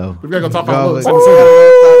 We gotta go talk about looks. Top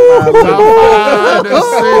Top 5 in the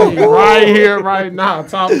city. Right here, right now.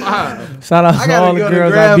 Top 5. Shout out I to gotta all the go to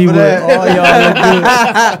girls Grab I be for with. that. All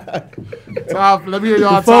y'all look good. Top. Let me hear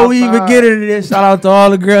y'all Before top we even 5. get into this, shout out to all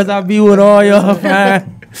the girls I be with. All y'all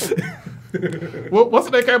fine. What's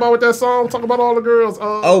the name came out with that song? Talk about all the girls.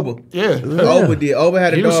 Oba. Yeah. Oba did. Oba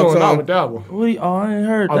had a He was dog showing out song. with that one. What? I ain't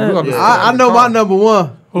heard Oh, we that. gonna- I know my number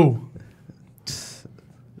one. Who?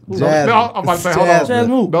 No, I'm about to say, hold on. Chaz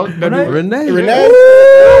Moot. No, that Renee? be- Renee. Renee.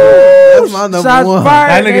 That's my number Shots one.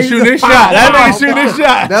 fired. That nigga shoot this shot. That nigga shoot this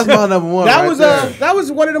shot. That's my number one. That right was there. that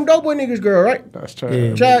was one of them dope boy niggas, girl, right? That's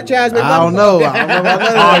Chaz. Yeah. Chaz. I don't know. I don't know about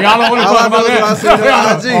that. Oh, y'all don't want to All I talk know about is what I seen on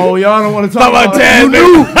that. IG. Oh, y'all don't want to talk about that.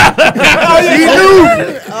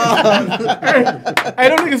 Hey,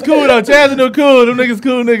 them niggas cool though. Chaz and them cool. Them niggas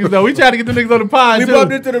cool niggas though. We try to get them niggas on the pod We too.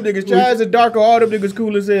 bumped into them niggas. Chaz and Darko, all them niggas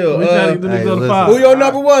cool as hell. We try to get them Hey, niggas on the listen. Who pod. your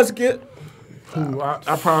number one, Skip? Ooh, I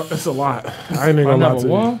probably, it's a lot. I ain't even My gonna lie number to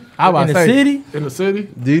you. one I was in about the to say. city. In the city,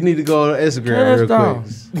 Do you need to go on Instagram Cash real down.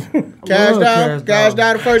 quick? Cash love down. Cash Cash Down.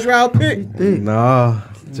 down the first round pick. No.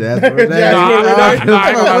 Jasmine Renee. Jasmine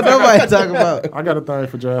Renee. What nobody talking about? I got a thing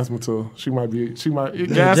for Jasmine too. She might.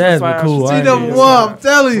 Jasmine cool. She I ain't number even- one. I'm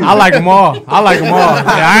telling you. I like them all.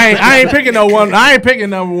 Yeah, I ain't picking no one. I ain't picking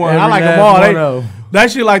number one. I Every like them last all. one of 'em. That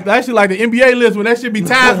shit like the NBA list when that shit be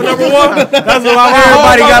tied for number one. That's what I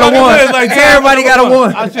Everybody got a one. Like Everybody got a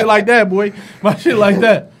one. My shit like that, boy. My shit like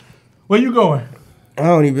that. Where you going? I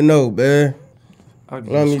don't even know, man. Let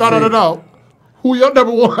me see. No. Who your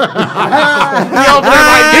number one? He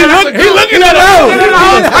looking at us.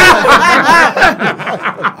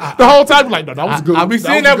 The whole time, like, no, that was good. I be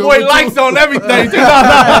seeing was that a good boy one, likes too. on everything.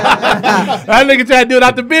 That nigga try to do it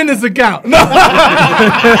out the business account. No.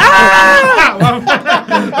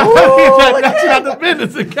 That shit out the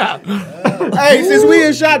business account. Hey, since we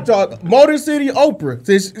in Shot Talk, Motor City Oprah.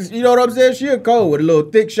 Since you know what I'm saying, she a cold with a little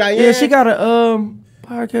thick Cheyenne. Yeah, she got a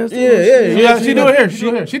podcast. Yeah, she do it here. She do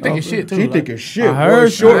it here. She think it's shit too. She like. think it's shit. I heard boy.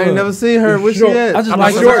 she- Short. I ain't never seen her. Where she Short. at? I just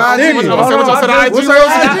like short her. city. What's her IG? What's her IG?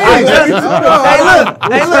 Hey, look,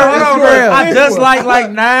 I just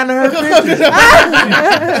like 9 of her pictures.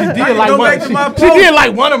 She did like go one. back to my She did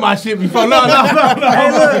like one of my shit before. No.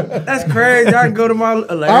 Hey, look, that's crazy. I can go to my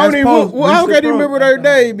last I don't even. post. Well, I can't Recent even remember what her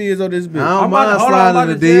name is on this I bitch. don't I'm mind about to- hold on, I'm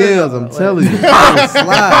sliding in about the to tell DMs. I'm telling you.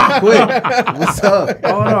 Slide quick. What's up?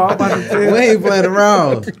 Hold on, I'm about to tell We ain't playing around.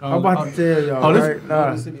 I'm about to tell y'all right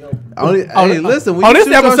now. Hey, listen. when Oh, you this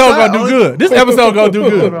shoot your episode shot, gonna do only- good. This episode gonna do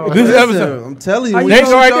good. This Listen, episode. I'm telling you. How when you They you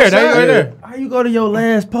go shoot right your there. They shot- go right there. How you go to your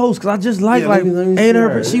last post? Because I just like Yeah, let me 8 of see her.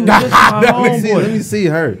 her. She was just my Let me homeboy. see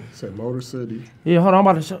her. Said Motor City. Yeah, hold on. I'm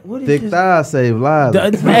about to show. What is Thick this? thighs save lives.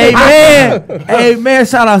 Hey man,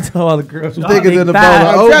 shout out to all the girls. Thicker than the bowl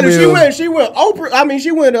thighs. of I'm telling you, oatmeal. she went Oprah. I mean,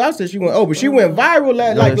 she went. I said she went Oprah. She went viral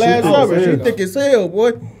like she last thick summer. as She hell. thick as hell,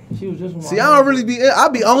 boy. She was just See, I don't really be. I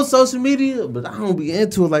be on social media, but I don't be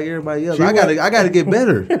into it like everybody else. I gotta get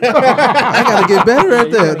better. I gotta get better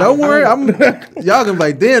at that. Don't worry, y'all gonna be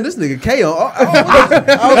like, damn, this nigga K on.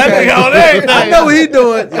 Okay, I know what he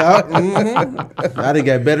doing. I done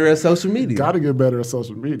got better at social media. Gotta get better at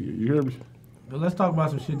social media. You hear me? But let's talk about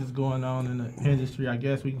some shit that's going on in the industry. I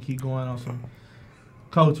guess we can keep going on some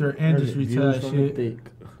culture industry type shit.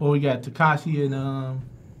 Well, we got Tekashi and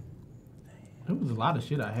There was a lot of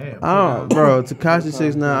shit I had. Bro, Tekashi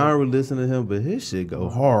 6ix9ine, I don't really listen to him, but his shit go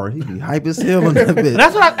hard. He be hype as hell on that bitch.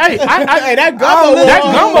 That's what hey, that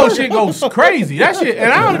gumbo shit goes crazy. That shit,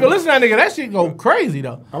 and I don't even listen to that nigga. That shit go crazy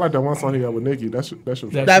though. I like that one song he got with Nicki. That shit.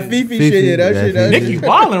 That Fifi shit, yeah, that shit. Nicki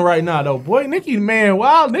balling right now though, boy. Nicki, man,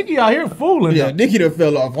 wild. Nicki out here fooling. Yeah, Nicki done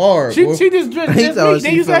fell off hard. She just She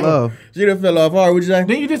fell off. She done fell off hard. What'd you say?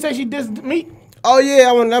 Didn't you just say she dissed me? Oh yeah,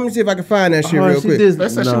 let me see if I can find that shit real quick. They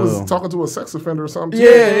said she was talking to a sex offender or something.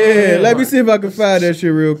 Yeah. Let me see if I can find that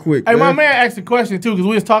shit real quick. Hey, my man asked a question too, because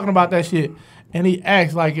we was talking about that shit, and he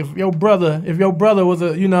asked like if your brother was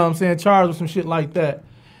a, you know what I'm saying, charged with some shit like that,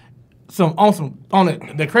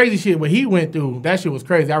 the crazy shit what he went through, that shit was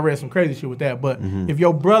crazy. I read some crazy shit with that. But if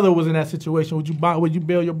your brother was in that situation, would you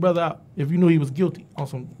bail your brother out if you knew he was guilty on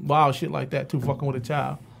some wild shit like that too, fucking with a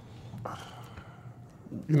child?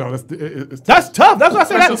 You know, that's tough. That's what I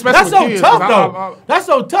said. That's so kids, tough, though. That's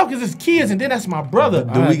so tough because it's kids, and then that's my brother.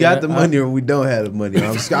 Do we got the money or we don't have the money?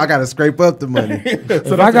 I gotta scrape up the money.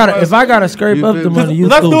 If I gotta scrape up the money,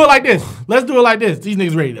 let's do it like this. Let's do it like this. These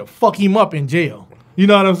niggas ready to fuck him up in jail. You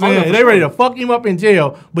know what I'm saying? They ready to fuck him up in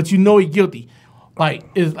jail, but you know he guilty. Like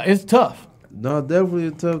it's tough. No, definitely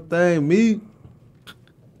a tough thing. Me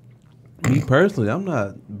personally, I'm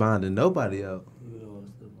not bonding nobody out.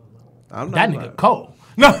 That nigga cold.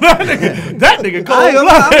 No, that nigga cold.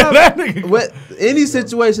 That nigga. Any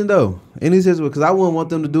situation though, because I wouldn't want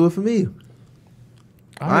them to do it for me.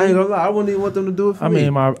 I ain't gonna lie, I wouldn't even want them to do it for me.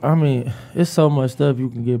 I mean, it's so much stuff you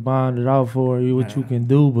can get bonded out for, what you can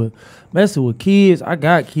do, but messing with kids, I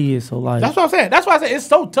got kids, so like. That's what I'm saying. That's why I say it's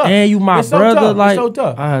so tough. And you my brother, like. It's so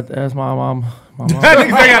tough. I had to ask my mom. That nigga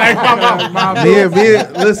say I gotta ask my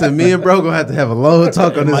mom. Me and bro gonna have to have a long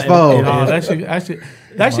talk on this phone.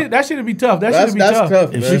 That shit'd be tough. That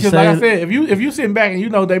tough. Because like I said, if you sitting back and you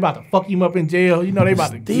know they about to fuck him up in jail, you know they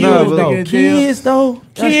about to kill this nigga in jail. Kids though.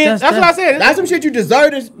 That's what I said. That's some shit you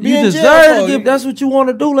deserve to be in jail. You deserve to give. That's what you want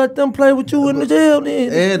to do. Let them play with you in the jail.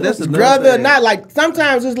 Then. And that's brother, not like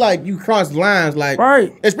sometimes it's like you cross lines, like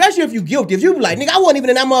right. Especially if you guilty. If you be like, nigga, I wasn't even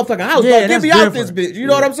in that motherfucking house. Yeah, get me out this bitch. You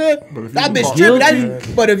know what I'm saying? That bitch tripping.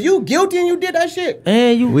 But if you guilty and you did that shit,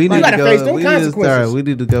 and you gotta face them consequences. We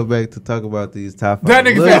need to go back to talk about these top 5 that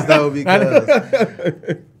nigga lists though,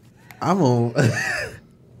 because I'm on.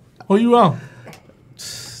 Who you on?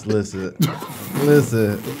 Listen.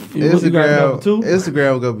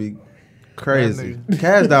 Instagram gonna be crazy.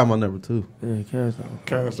 Cash Down my number 2. Yeah, Cash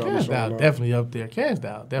Down definitely up there. Cash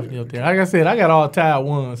Down definitely up there. Like I said, I got all tied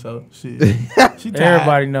one, so shit. She tied.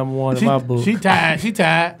 Everybody number one in my book. She tied.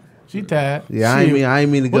 Yeah, I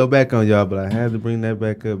ain't mean to go back on y'all, but I had to bring that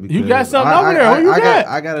back up because you got something over there. Who you got?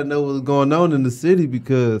 I gotta know what's going on in the city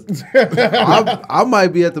because I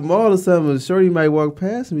might be at the mall or something. And Shorty might walk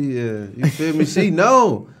past me. Yeah, you feel me? She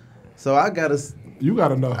know, so I gotta. You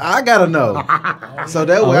gotta know. I gotta know. So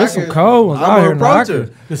that way there's some cold ones out here. Approach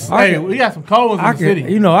her. Hey, we got some cold ones in the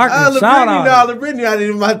city. You know, I can shout out. LaBrittany not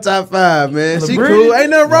even my top 5, man. She cool.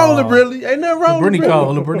 Ain't nothing wrong with LaBrittany. Ain't nothing wrong with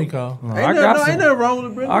LaBrittany call. Ain't nothing wrong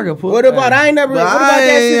with LaBrittany. I can put. What about I ain't never. What about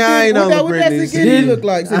that? What that LaBrittany Sakini look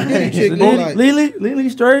like? Sakini chick look like. Lily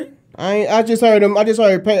straight. I just heard him. I just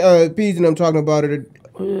heard Peas and them talking about it.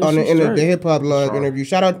 On the hip hop log interview.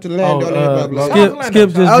 Shout out to Lando on the hip hop log. Skip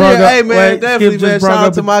just brought up. Hey man, definitely man. Shout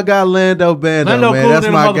out to my guy Lando Bando, man. That's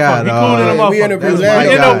my guy. We interviewed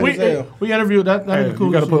Lando. We interviewed that. That cool.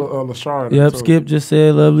 You gotta put LaShard. Yep, Skip just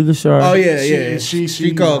said lovely LaShard. Oh yeah.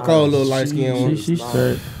 She called little light skin one. She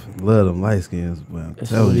straight. Love them light skins, man. I'm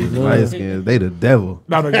telling you, light skins, they the devil.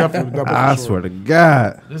 No, they definitely. I swear to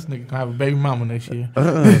God. This nigga gonna have a baby mama next year.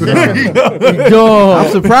 Yo,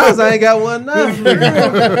 I'm surprised I ain't got one now.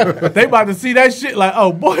 They about to see that shit like,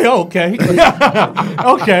 oh boy, okay.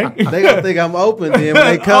 Okay. They gonna think I'm open then when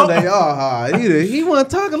they come, he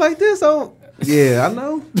wasn't talking like this on. Yeah, I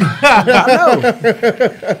know.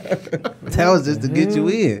 That was just to get you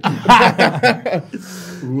in.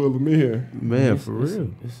 Me here. Man, for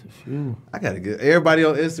real. It's a few. I gotta get everybody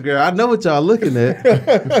on Instagram. I know what y'all looking at.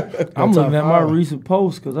 I'm looking at my recent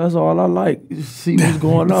posts because that's all I like. Just see what's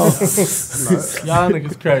going on. Y'all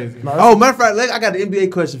niggas crazy. Oh, matter of fact, I got an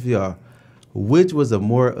NBA question for y'all. Which was a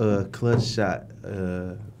more clutch shot?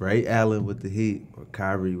 Ray Allen with the Heat or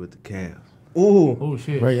Kyrie with the Cavs? Oh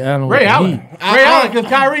shit. Ray Allen, because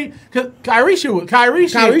Kyrie shit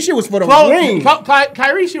was for the ring.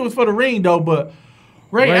 Kyrie shit was for the ring though, but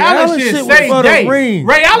Ray Allen shit was saved for the day. the ring.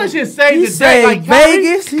 Ray Allen shit saved He the day. saved Like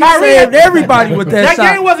Vegas. He Kyrie saved everybody with that That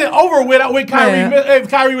shot. game wasn't over with Kyrie. Man. If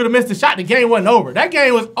Kyrie would have missed the shot, the game wasn't over. That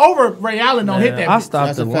game was over. Ray Allen don't hit that. I bitch. stopped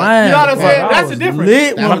That's the a fact. line. You know what I'm bro. saying? I That's was the difference.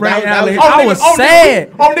 Lit when That Ray was- Allen. that I was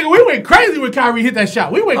sad. Nigga, we went crazy when Kyrie hit that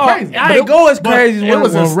shot. We went crazy. I ain't go as crazy it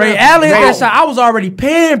was a when Ray step Allen hit that down. shot. I was already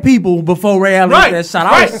paying people before Ray Allen hit that shot.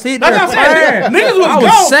 I was sitting there That's what I'm saying. crying. Niggas was I was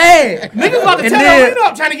gone. sad. Niggas about to And tear then- the arena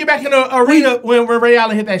up trying to get back in the arena when Ray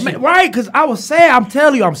Allen hit that shit. Right, because I was sad. I'm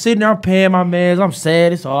telling you, I'm sitting there, I'm paying my mans. I'm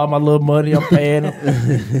sad. It's all my little money. I'm paying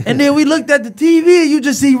them. And then we looked at the TV, and you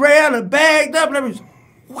just see Ray Allen bagged up, and everything.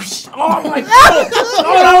 Whoosh. Oh, I'm like,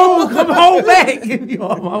 oh, no, come home back. You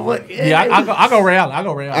all my money. Yeah, I go Ray Allen. I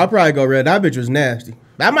go Ray Allen. I'll probably go Red. That bitch was nasty.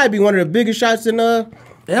 That might be one of the biggest shots in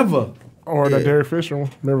Ever. Or that Derek Fisher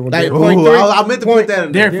one. Remember when Like, Derek, point Ooh, three. I meant to put that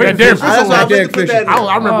in there. Derek Derek Fisher. That's why I meant to Derek put Fisher. that in I there.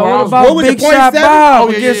 remember when I What was about What was it, Big point Shot seven? Bob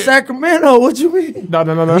Oh, yeah, against yeah. Sacramento? What you mean?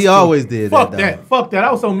 No. He always did Fuck that. that. Fuck that.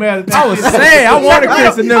 I was so mad at that. I was sad. I wanted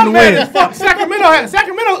Chris and them to I'm mad win. as fuck.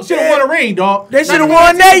 Sacramento should have won a ring, dog. They should have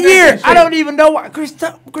won that year. I don't even know why. Chris Hey,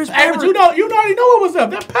 but Patrick. you already know what was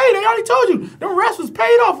up. That paid. They already told you. Them refs was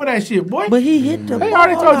paid off for that shit, boy. But he hit the They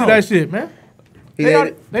already ball told you out. that shit, man. They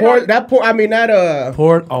already-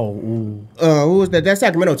 Port. Oh, ooh. Who was that? That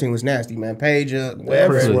Sacramento team was nasty, man. Page,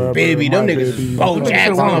 whatever. Chris Webber, Baby, them Mike niggas, Bibby. Bo Them niggas Jackson,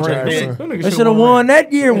 should've won a on ring. that Them bitch. niggas They should have won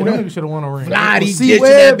that year. Them When niggas should have won a ring. Vladdy See ditching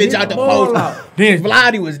Webb that bitch hit out the the ball post. out. Then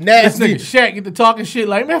Vladdy was this nasty. nigga Shaq get to talking shit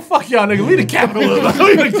like, man, fuck y'all niggas. We the capital of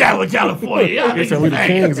we the capital of California. Y'all He said niggas we the bang.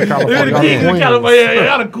 kings of We California. the y'all the kings of queens. California.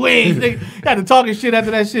 Y'all the queens. They got to talking shit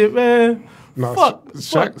after that shit, man. No, Fuck.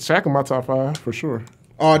 Shaq in my top 5 for sure.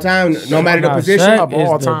 All time, no matter the Nah, position. Shaq Of is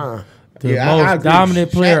all the- time. The Yeah, I most agree.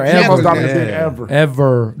 dominant player Shaq Most ever. was dominant nasty. thing ever.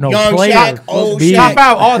 Ever. No, Young player. Shaq, old Big. Top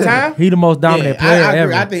 5 all time. He the most dominant Yeah, player I agree.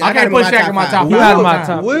 ever. I think I can't got him put Shaq in my five. top You five. out of my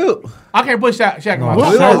top. Will. I can't put Shaq in my No.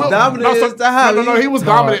 top Will five. was dominant no, as to how no, he- he was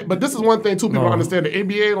dominant. But this is one thing, too, people No. don't understand. The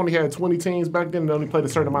NBA only had 20 teams back then. They only played a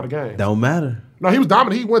certain amount of games. Don't matter. No, he was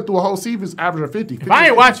dominant. He went through a whole season averaging 50. If I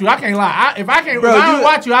ain't watch you, I can't lie. If I don't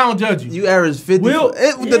watch you, I don't judge you. You average 50. Will-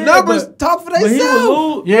 The yeah, numbers but- talk for But he was themselves.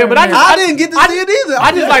 lose. Yeah, but I didn't get to see it either.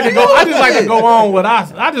 I just like to go. I just like to go on with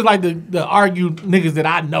us. I just like to argue niggas that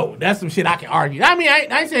I know. That's some shit I can argue. I mean, I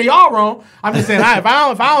ain't saying y'all wrong. I'm just saying if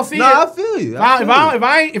I don't see No, it, I feel you.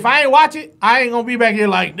 if I ain't watch it, I ain't gonna be back here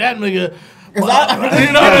like that nigga. You know,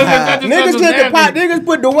 that's Niggas just took the pot. nasty. Niggas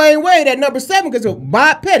put Dwayne Wade at number 7 because of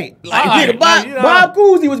Bob Pettit. Like, Alright, yeah, Bob, like, you know. Bob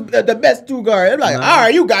Cousy was the best two guard. I'm like, all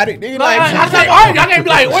right, you got it. Nigga, Like, like, I can't argue. I can't be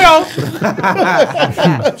like, well,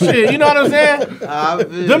 shit. You know what I'm saying?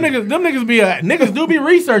 Them niggas be niggas do be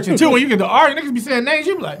researching too. When you get to argue, niggas be saying names.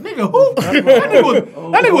 You be like, nigga, who?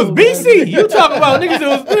 That nigga was BC. You talking about niggas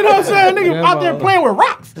that was, you know what I'm saying? Niggas out there playing with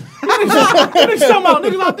rocks. Niggas talking about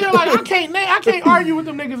niggas out there like I can't argue with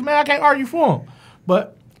them niggas, man. I can't argue for them.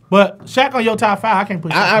 But Shaq on your top 5, I can't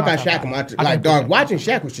put. Shaq I on my got top Shaq five. on my I like can't dog. put Watching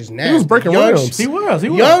Shaq was just nasty. He was breaking young, rims. He was.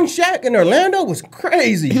 Young Shaq in Orlando was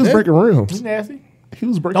crazy. He was man. breaking rims. He's nasty. He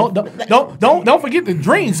was breaking. Don't forget the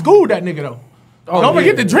Dream schooled that nigga though. Don't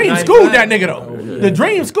forget the Dream 99. schooled that nigga though. The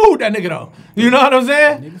Dream schooled that nigga though. You know what I'm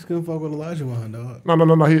saying? Niggas couldn't fuck with Elijah Wan, dog. No.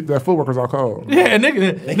 That footwork was all cold. Yeah,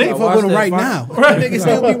 nigga. Fuck watch with him that right fight. now. Right. Niggas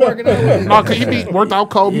still be working out with him. No, cause he worked out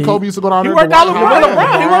Kobe. Kobe used to go down He there. worked to out with watch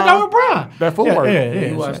LeBron. He worked out with LeBron. That footwork. Yeah.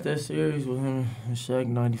 You watched that series with him and Shaq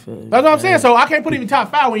 95. That's what I'm saying. So I can't put him in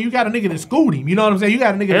top 5 when you got a nigga that schooled him. You know what I'm saying? You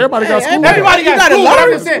got a nigga. Everybody got schooled. Everybody You got gotta schooled. But I'm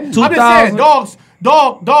learn. just saying. 2000.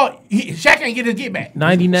 Dog. Shaq ain't get his get back.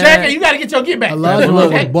 99. Shaq, you got to get your get back. Elijah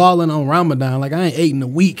Wood was balling on Ramadan. Like, I ain't ate in a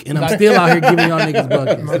week, and I'm still out here giving y'all niggas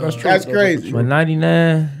buckets. That's true. That's crazy. But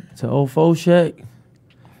 99 to 04 Shaq,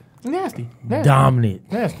 Nasty.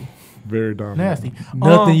 dominant. Nasty. Very dominant. Nasty.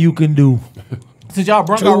 Nothing you can do. Since y'all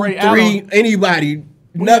brought out 2, Ray 3, Allen. anybody,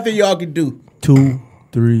 nothing y'all can do. 2,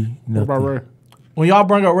 3, What about nothing. Ray? When y'all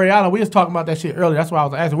bring up Ray Allen, we was talking about that shit earlier. That's why I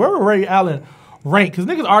was asking, where would Ray Allen rank? Because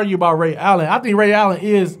niggas argue about Ray Allen. I think Ray Allen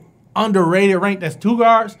is underrated, ranked as 2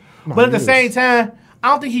 guards. But at the same time, I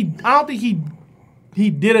don't think he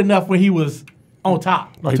did enough when he was on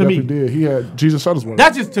top. No, he to me, definitely did. He had Jesus Shuttlesworth.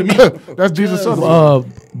 that's just to me. That's Jesus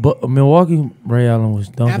Shuttlesworth. But Milwaukee, Ray Allen was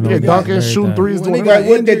dunking. Yeah, on dunking, everything. shooting threes, When doing they got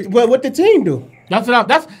everything. What the team do? That's what I don't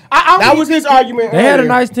That think- was his argument. They had a earlier.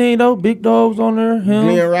 nice team though. Big Dogs on there. Him.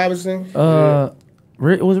 Glenn Robinson.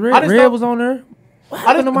 Red was I Red. just Red thought- was on there.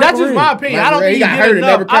 That's just my opinion. I don't He think he got did hurt and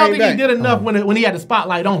enough. never I don't came think he back. did enough when he had the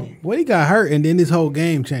spotlight on him. Well, he got hurt, and then his whole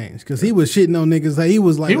game changed because he was shitting on niggas. Like, he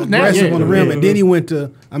was like He was aggressive nasty. on the rim, Yeah. and then he went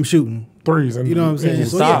to I'm shooting. Threes. And You know what I'm saying? and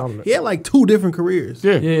So stop. he had like 2 different careers.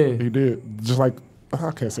 Yeah, Yeah. he did. Just like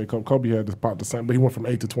I can't say Kobe. Kobe had the same, but he went from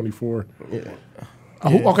 8 to 24.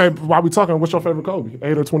 Okay, while we talking, what's your favorite Kobe?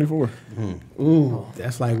 8 or 24? Ooh,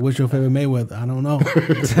 that's like what's your favorite Mayweather? I don't know.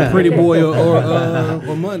 Pretty Boy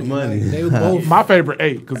or Money. Money. Like, they were both. My favorite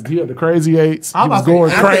 8 because he had the crazy 8s. I'm He was about to going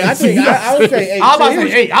say- crazy. I would say 8. I was about to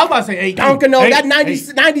say 8. I was about to say 8. Dunking on Eight, that 90,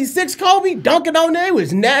 eight. 96 Kobe, dunking on there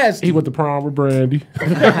was nasty. He went to prom with Brandy.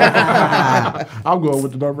 I'm going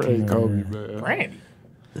with the number 8 Kobe, man. Randy.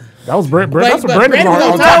 That was Brandy. That's what but Brandy was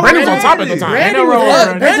on top. Brandy was on top at the time. Brandy no was wrong up.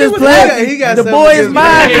 with Brandy just was played. up. He got The something boy is against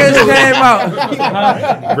mine Brandy. just came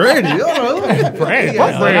out. Brandy, hold on. Brandy.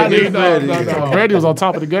 Fuck Brandy. Brandy. No. Brandy was on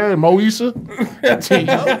top of the game. Moesha.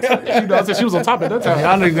 You know, I said she was on top at that time.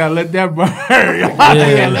 Y'all niggas gotta let that burn. Y'all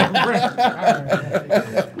gotta let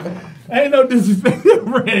that burn. Ain't no disrespect to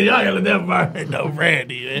Brandy. Y'all gotta let that burn. No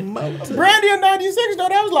Brandy, man. Brandy in 96, though,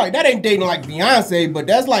 that was like, that ain't dating like Beyonce, but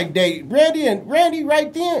that's like dating. Brandy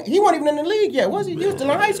right then, he wasn't even in the league yet, was he? He was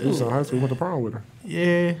still in high He was in school. high school. Went to prom with her.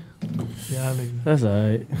 Yeah. Y'all niggas. That's all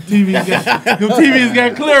right. TVs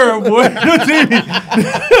got clearer, boy. Them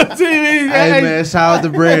TVs Hey got man, shout out to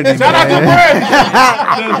Brandy. Shout out to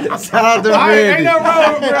man. Brandy. Shout out to Ain't Brandy. nothing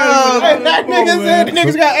wrong with Brandy. That nigga said the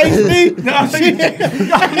niggas got HD.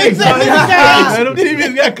 No, them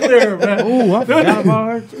TVs got clearer, man. Ooh, I forgot about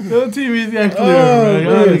her. Them TVs got clearer, man.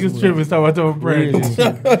 Y'all niggas tripping. Start talking about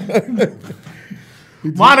Brandy.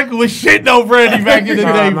 Monica was shitting on Brandy back in the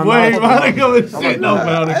day, No, boy. no. Monica was shitting on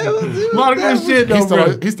Monica. Monica was shitting on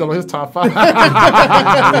Brandy. He's still on his top 5.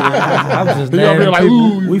 I was just He over mad here at like, people.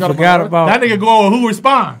 ooh, you We forgot forgot about That about. nigga going on who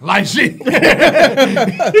respond like shit.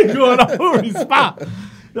 He going on who respond.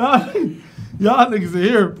 Y'all niggas in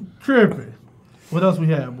here tripping. What else we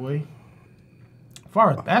have, boy? As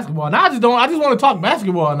far as basketball, now I just want to talk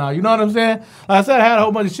basketball now. You know what I'm saying? Like I said, I had a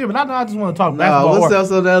whole bunch of shit, but now I just want to talk Nah, basketball. what's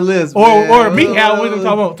else on that list? Or meat out. We can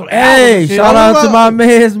talk about some albums Hey, and shit. shout out to my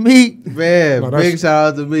man's Meek. Man, that's- big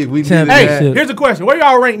shout out to me. We Champ- needed Hey, that. Shit. here's a question: where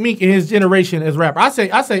y'all rank Meek in his generation as rapper? I say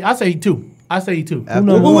he two. I say he two.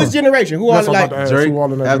 After, Who was generation? Who all That's what I'm like? about to ask. Drake, Who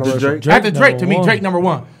all in that after generation? Drake. After Drake, to me, number Drake number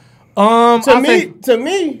one. To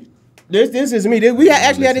me, this is me. We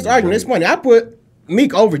actually had this argument. It's funny. I put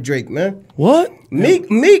Meek over Drake, man. What?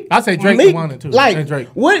 Meek. I say Drake Meek, one and two. Like, And Drake.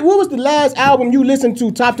 what was the last album you listened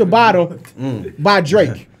to top to bottom by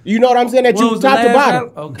Drake? You know what I'm saying? That What you was the top to last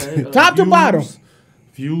bottom. album? Okay. Top to bottom.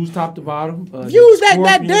 Views top to bottom. Use that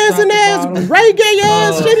Scorpion dancing top to ass bottom. reggae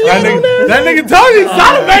ass shit he had on there. That nigga Tony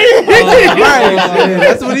Right,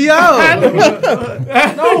 that's what he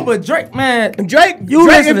on. No, but Drake, man. Drake, You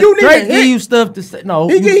Drake, listen if to you need Drake, a give hit, you stuff to say. No,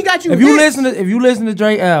 he got you If you hits. listen to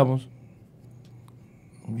Drake albums,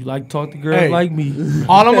 you like to talk to girls Hey. like me.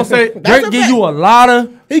 All I'm gonna say, That's Drake a give fact. you a lot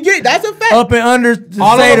of that's a fact. up and under to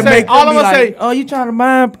All say I'ma to say- make all them be I'ma like, say- oh, you trying to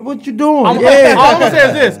mind what you doing? all I'm yeah. gonna say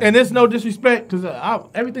is this, and it's no disrespect, because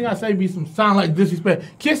everything I say be some sound like disrespect.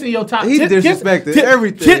 Kiss in your top. He disrespected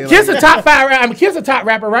everything. Kiss a top 5 rapper. I mean, Kiss a top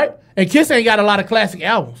rapper, right? And Kiss ain't got a lot of classic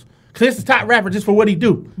albums. Kiss is top rapper just for what he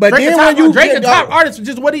do. But Drake then a top, when you Drake a get top the- artist for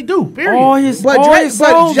just what he do. Period. all his, But all Drake, his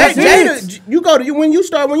songs, but that's it.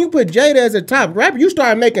 Jada, when you put Jada as a top rapper, you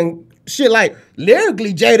start making shit like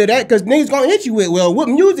lyrically Jada that because niggas gonna hit you with what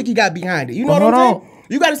music he got behind it. You know But what I'm hold saying?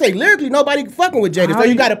 You got to say lyrically nobody fucking with Jada, How so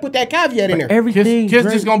you you- got to put that caveat in there. Everything Kiss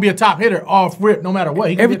Drake, just gonna be a top hitter off rip, no matter what.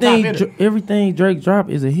 He gonna be a top hitter. everything Drake drop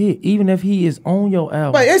is a hit, even if he is on your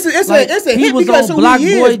album. But it's a he hit was because on who Block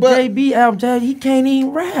he Boy is, but JB album. He can't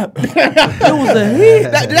even rap. It was a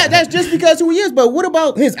hit. that's just because who he is. But what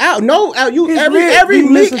about his album? No, His every lyrics, you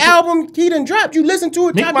Meek listen to- album he done dropped, you listen to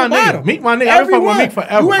it Meek top my to nigga. bottom. Meek my nigga. I've been fucking with Meek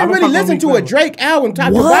forever. You I've ain't been really fucking listened with to Meek a Drake album top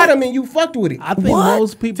to What? bottom and you fucked with it. I think What?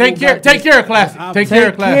 most people Take care of classic. Take Take care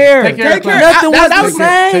of classic. care. Take care of Take care. classic. Nothing That- was that the was-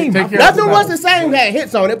 same. Take care. Nothing was the same had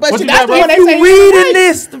hits on it, but What shit, you that's got, the one bro? they If say. you he didn't reading write.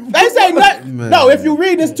 this, They say no. If you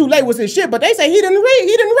read this too late was his shit, but they say he didn't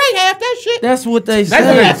write half that shit. that's what they That's say.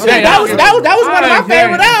 what they say. That was one of my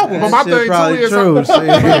favorite But albums. my Shit thing probably too is true. let's Shit.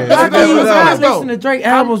 How can you go, not let's go. listen to Drake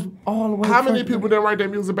albums all the way? How many first? people didn't write that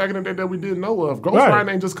music back in the day that we didn't know of? Ghostwriting Right.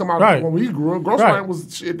 ain't just come out Right. when we grew up. Ghostwriting Right. was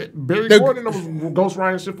shit. Barry The- Gordon was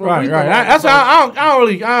ghostwriting shit for a Right, week. right. That's why I don't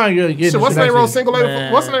really get Shit, what's the into name wrote that single lady?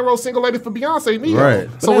 Man. What's the name wrote single lady for Beyonce? Neo. Right.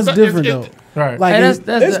 So But that's different though. shit. Right. Like Hey, it-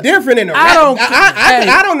 that's It's the- different in the rap. I don't.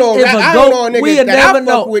 I don't know. if Rap. a I goat- don't know a we'll nigga that I never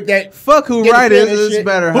fuck know. with that. Fuck who Get write it. the It's shit.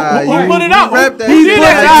 better Who how you put it out? rap that Who shit. did put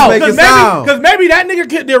that it out? out. Make it sound. Because maybe that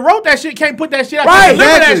nigga that wrote that shit can't put that shit out. Right. Deliver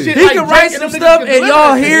that Exactly. shit He like can Drake write and some them stuff niggas can and deliver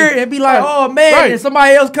y'all that shit. hear it and be like, oh man, Right. and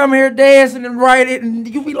somebody else come here dancing and write it and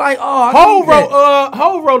you be like, oh, I Ho need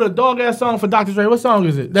that. wrote a dog ass song for Dr. Dre. What song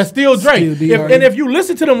is it? That's Still Drake. Still D.R.E. And if you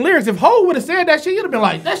listen to them lyrics, if Ho would have said that shit, you'd have been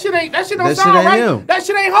like, that shit don't That shit sound ain't right. him. That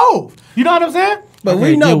shit ain't Ho. You know what I'm saying? But I we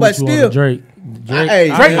can't know, deal but with you on still, Drake. Drake,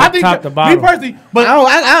 Drake, I think top to me bottom. personally, but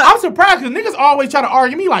I I'm surprised because niggas always try to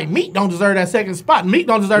argue me like Meek don't deserve that second spot. Meek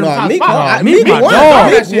don't deserve the No, top Meek spot. Meek my won.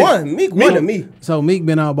 dog. Meek won to me. So Meek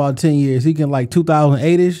been out about 10 years. He can like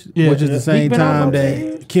 2008-ish, Yeah. which is the same been out time about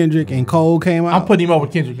 10 that Kendrick and Cole came out. I'm putting him over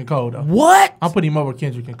Kendrick and Cole though. What? I'm putting him over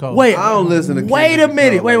Kendrick and Cole. Wait, I don't listen to Wait a Kendrick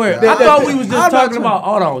minute. Lamar Wait. like that. I thought we was I'm just not talking about.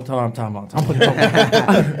 Hold on, I'm talking about. I'm putting him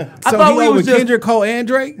over. I so thought he we over was just Kendrick, Cole, and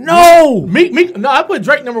Drake? no. Meek. No, I put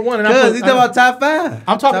Drake number 1. And I Cause put, he's talking about top 5.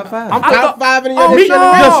 I'm talking. top 5. I'm Top 5 in the Oh, young Meek, no.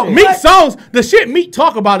 generation. Meek songs, the shit Meek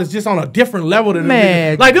talk about is just on a different level than them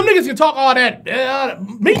Man. niggas. Like them niggas can talk all that.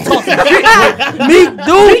 Meek talking shit. but Meek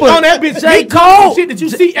do, Meek but on that bitch. J. Meek talking Cole. shit that you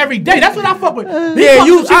see every day. That's what I fuck with. Meek Yeah, talking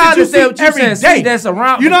you. shit that I understand what you every saying. day. See, that's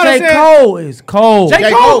around. You know what I'm J. saying? Cole is cold.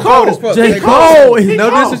 J. Cole cold as fuck. J. J. Cole is No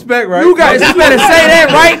disrespect, right? You guys better say that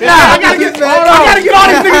right now. I gotta get all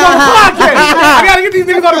these niggas on the podcast. I gotta get these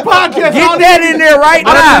niggas on the podcast. Get that in there right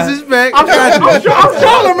No now. disrespect. I'm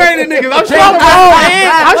Charlamagne niggas. I'm J. Cole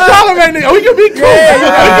and Charlamagne niggas. We can be cool. We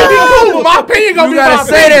can be cool, but my opinion gonna You be my gotta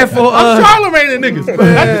say opinion. that for I'm Charlamagne niggas.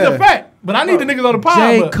 That's just a fact. But I need the niggas on the pod.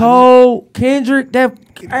 J. but- Cole, Kendrick, that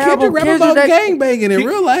Kendrick rap about gangbanging in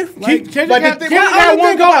real life. Like, Kendrick But the had thing- Kendrick my had only one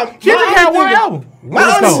thing go. about- Kendrick my had only one thing- album. My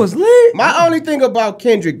This only, was lit. my only thing about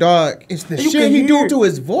Kendrick, dog, is the You shit can he do hear. to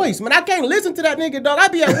his voice. Man, I can't listen to that nigga, dog. I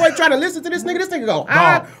be at work trying to listen to this nigga. This nigga go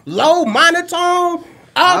high, Dog. low, monotone,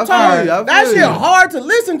 I all feel tone. you, I That feel shit you. hard to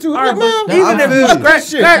listen to. All right, Look, man, but even I feel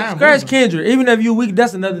if you. scratch Kendrick, even if you weak,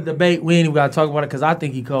 that's another debate. We ain't even gotta talk about it because I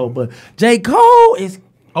think he cold. But J. Cole is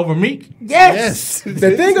Over Meek. yes.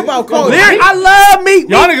 the thing about Cole, I love Meek.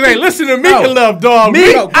 Y'all niggas ain't listen to Meek No. and love, dog. Meek,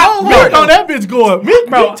 Meek, Cole Meek hard, on that bitch going. Meek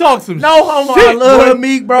talk some No homo. shit. I love boy.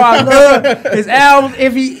 Meek, bro. I love his albums.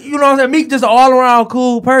 If he, you know what I'm saying, Meek just an all around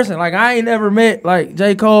cool person. Like I ain't never met like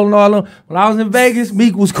J. Cole and all of them. When I was in Vegas,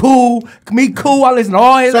 Meek was cool. Meek cool. I listen to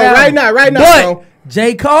all his So albums. right now, but bro.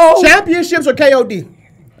 J. Cole. championships or KOD?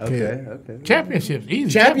 Okay. Championships, easy.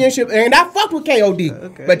 Championship, and I fucked with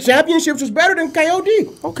KOD, but championships was better than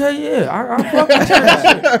KOD. Okay, yeah, I fuck with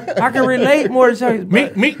championship. I can relate more to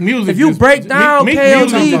championship. Meek music. If you just- break down Meek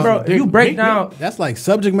KOD, music bro, is if you dick. break Meek- down, that's like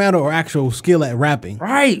subject matter or actual skill at rapping.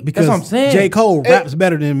 right, Because that's what I'm saying. J. Cole raps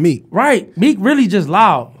better than Meek. Right, Meek really just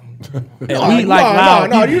loud. And we like no, loud.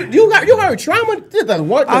 no, people. you heard Trauma? The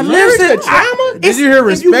what? The I lyrics listen. of Trauma? Did you hear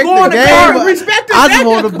if you respect go in the the game? car, respect the I game. just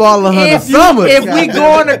want the ball 100 summer. If we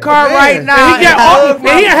go in the car right now, And he,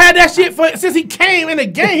 and he had that shit for since he came in the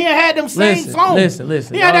game. He had them same songs.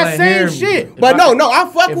 listen. He had Y'all that ain't same hearing me. shit. But no, I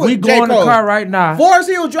fuck If with we J. go in the Cole. car right now, Forest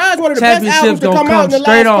Hill Drive is one of the best albums championships to gonna come out come in the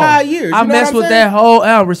straight last on. 5 years. I You know messed what with I'm that saying? whole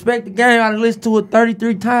album. Respect the Game. I done listened to it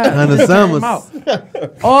 33 times. 100 summers.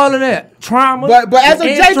 All of that trauma. But as the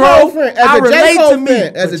a J. intro, Cole fan, I relate to me.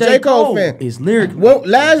 as a But J. Cole fan, is lyrical.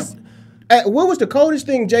 what was the coldest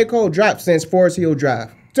thing J. Cole dropped since Forest Hill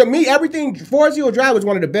Drive? To me, everything Forest Hill Drive was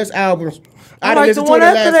one of the best albums. I like the one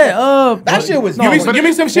after that. That shit was. Give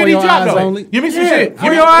me some shit he Your dropped Eyes though. Only. Give me some Yeah, shit.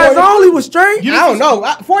 For Your Eyes Only was straight. I don't know.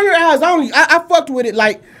 For Your Eyes Only, I fucked with it.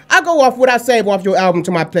 Like I go off what I save off your album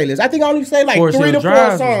to my playlist. I think I only say like Forest 3 Hill to 4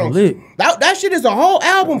 Drive was songs. lit. That shit is a whole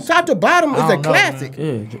album, top to bottom. Is a don't know, classic.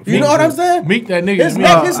 Yeah. You know what I'm saying? Meek that nigga. His Meek.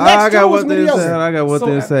 next I got two was one thing to say. mediocre. I got one thing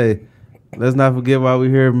to say. Let's not forget while we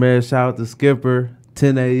here, man. Shout out to Skipper.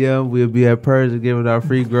 10 a.m. We'll be at Persia giving our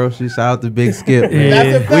free groceries. Shout out to Big Skip. Man. That's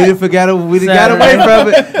a We fact. didn't forget it. We didn't got away from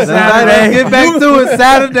it. Let's get back to it.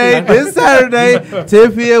 Saturday, this Saturday,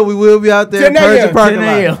 10 p.m. We will be out there in 10 a.m. Persia parking 10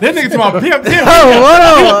 lot. a.m. That nigga talking about pimp. Oh, what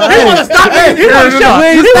on? He want to stop niggas. He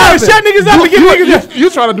want to shut niggas up and give niggas. You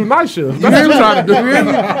trying to do night shift. That's what you trying to do.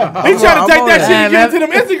 He trying to take that shit and give it to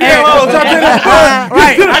them Instagram hoes.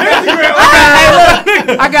 Right.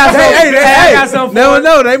 I got some. I got some. Never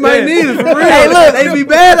know. They might need it for real. Hey, look. They be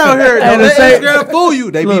bad out here. Hey, Don't let say- Instagram fool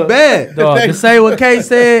you. They be Look, bad. Dog, to say what Kay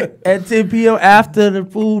said at 10 p.m. after the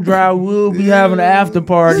food drive, we'll be having an after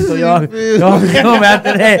party. So y'all can come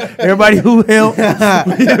after that. Everybody who helped.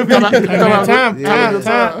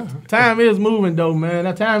 Time is moving though, man.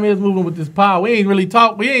 That time is moving with this pod. We ain't really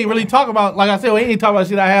talk about, like I said, we ain't talk about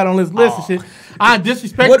shit I had on this list and shit. I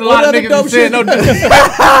disrespected a lot of other niggas dope and said no.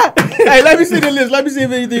 Hey, let me see the list. Let me see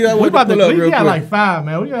if anything I We want to about to pull up we real got quick. like 5,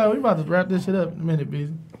 man. We about to wrap this shit up in a minute,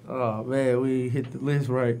 busy. Oh man, we hit the list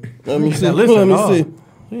right. Let me see. That list Let at me all. see.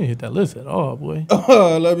 We didn't hit that list at all, boy.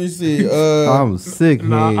 Let me see. I'm sick,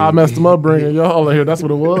 man. I messed them up bringing y'all in here. That's what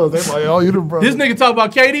it was. They like, oh, you the brother. This nigga talk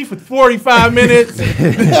about KD for 45 minutes.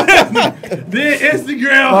 Then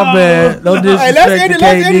Instagram. My bad. No Hey, disrespect let's end to it.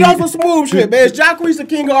 Let's end it on KD. some smooth shit, man. Is Jacquees the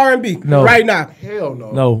king of R&B No. right now? Hell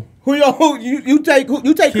no. No. Who you take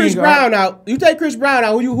Chris King Brown out? You take Chris Brown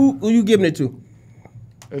out. Who you giving it to?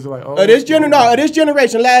 It's like, oh, This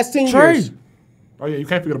generation, last 10 Trey. years. Oh yeah, you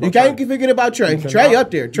can't forget about. You can't forget about Trey. Trey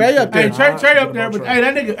up there. Trey up there. Hey, Trey up there, but hey,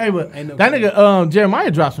 that nigga,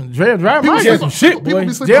 Jeremiah dropped some. Jeremiah got some shit, People boy.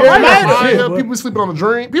 be sleeping Jeremiah on got some the shit, Dream. boy. People be sleeping on the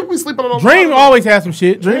Dream. People be sleeping on the Dream always has some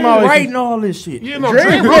shit. Dream always writing all this shit. You know,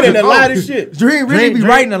 Dream writing a lot of shit. Dream really be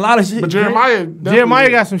writing a lot of shit. But Jeremiah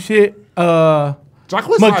got some shit.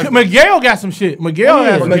 Jacqueline Miguel got some shit. Miguel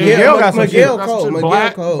got some shit.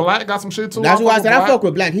 Miguel Cole. Black got some shit too. That's why I said I fuck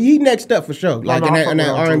with Black. He next up for sure. Like in that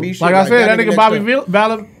R&B shit. Like I said, that nigga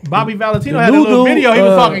Bobby Valentino had a little video. He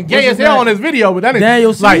was talking gay as hell on his video, but that nigga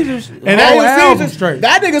Daniel Caesars. and Daniel Caesars,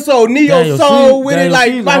 that nigga sold Neo Soul with it.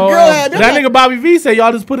 Like my girl had that nigga Bobby V said,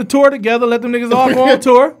 y'all just put a tour together, let them niggas all go on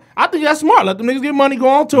tour. I think that's smart. Let them niggas get money, go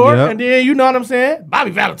on tour, and then you know what I'm saying.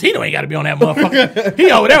 Bobby Valentino ain't got to be on that motherfucker.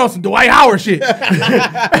 He over there on some Dwight Howard shit.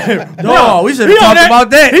 No, we should have talked about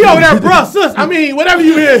that. He over there, bruh, sis. I mean, whatever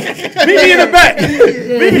you is, meet me in the back.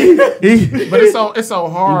 But it's so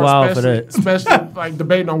hard, especially, especially like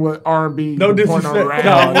debating on what R&B. No disrespect.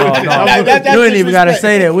 No. You ain't even got to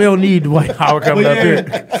say that. We don't need Dwight Howard coming up here.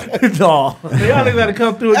 No. Y'all niggas got to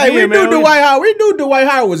come through again, Hey, man. Dwight Howard. We knew Dwight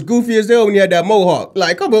Howard was goofy as hell when he had that mohawk.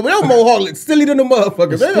 Like, come on, that mohawk looks silly than the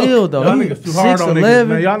motherfuckers. Still though, Y'all niggas too hard on niggas,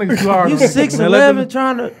 man. Y'all niggas too hard on You niggas. 6'11"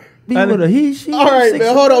 trying to be with a he, she. All right,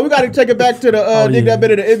 man. Hold on. We got to take it back to the nigga that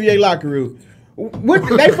been in the NBA locker room. What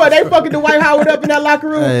they fucking Dwight Howard up in that locker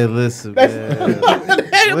room? Hey, listen, man.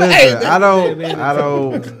 Listen, I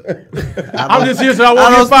don't. I'm just here so I I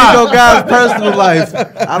won't don't get speak fired. on God's personal life.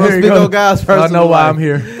 I don't speak on God's personal life. I know why I'm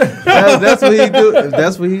here. That's what he do. If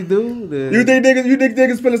that's what he do, then You think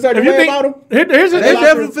niggas feel a certain way about him? Here's they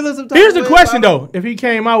definitely feeling some type Here's of the way question about him. though: if he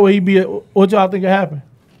came out, would he be? What y'all think would happen?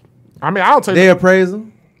 I mean, I don't take They appraise him.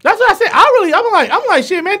 That's what I said. I'm like,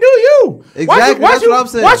 shit, man, do you? Exactly, that's what I'm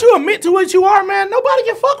saying. Once you admit to what you are, man, nobody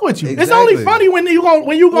can fuck with you. It's only Exactly. funny when you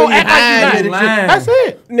gonna act like you're not. lying. That's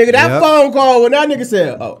it. Nigga, that Yep. phone call when that nigga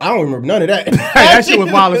said, "Oh, I don't remember none of that." Hey, that shit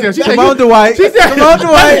was wild as hell. She said, Come on, Dwight. She said, Come on,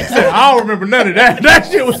 Dwight. She said, I don't remember none of that. That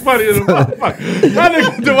shit was funny as a motherfucker. That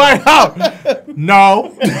nigga Dwight Howard.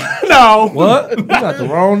 No. No. What? You got the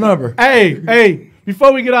wrong number. Hey.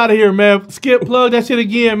 Before we get out of here, man, Skip, plug that shit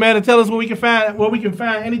again, man, and tell us where we can find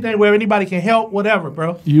anything where anybody can help, whatever,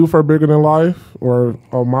 bro. You for Bigger Than Life, or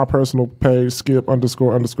on my personal page,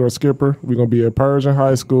 Skip__Skipper. We're going to be at Persian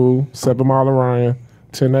High School, 7 Mile and Ryan,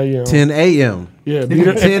 10 a.m. 10 a.m. Yeah, be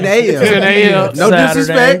there. 10 a.m. 10 a.m. No Saturday.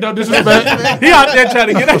 disrespect. No disrespect. He out there trying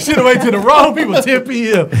to get that shit away to the wrong people, 10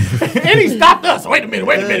 p.m. And he stopped us. Wait a minute.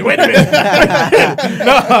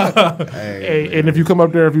 Hey, and if you come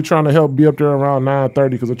up there, if you're trying to help, be up there around 9:30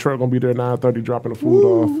 because the truck going to be there at 9:30 dropping the food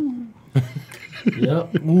off.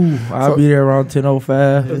 Yep. Ooh, I'll be there around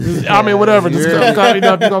 10:05. I mean, whatever. Just come, you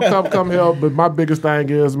know, if you're going to come help. But my biggest thing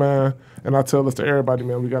is, man, and I tell this to everybody,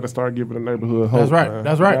 man, we got to start giving the neighborhood hope. That's right. Man.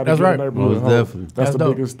 That's We right. gotta That's give the right. neighborhood Most hope. definitely. That's That's the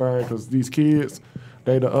dope. biggest thing because these kids,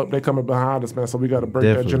 they coming behind us, man. So we got to break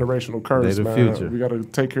Definitely. that generational curse, They the man. future. We got to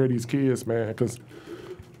take care of these kids, man, because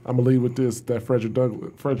I'm gonna leave with this: that Frederick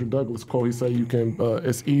Douglass quote. He said, "You can.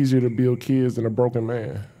 It's easier to build kids than a broken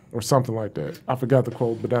man." Or something like that. I forgot the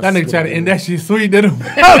quote, but that's That nigga tried to end that shit sweet, didn't he?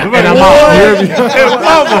 And I'm out. You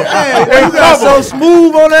got so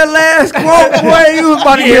smooth on that last quote, boy. You was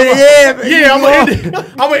about to get Yeah,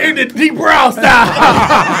 I'm gonna end it deep brown style.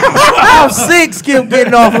 I'm sick, Skip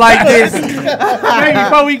getting off like this. Hey,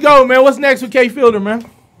 before we go, man, what's next with K Felder, man?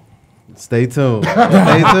 Stay tuned. Stay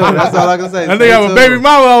tuned. That's all I can say. I think I have a baby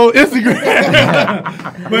mama on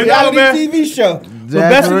Instagram. But y'all, Reality man, TV show.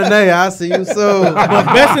 Jasmine Renee, I'll see you soon.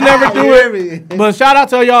 best to never do You hear it. me? But shout out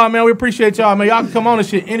to y'all, man. We appreciate y'all, man. Y'all can come on and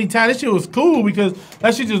shit anytime. This shit was cool because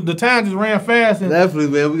that shit the time just ran fast. And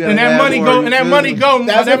Definitely, man. We got and that money go, and that money go,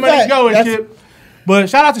 That's that a money fact. go and That's- shit. But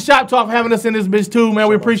shout out to Shop Talk for having us in this bitch too, man.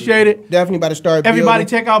 We appreciate it. Definitely about to start. Everybody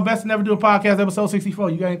building. check out Best to Never Do a Podcast, episode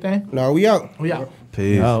 64. You got anything? No, we out. We out.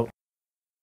 Peace.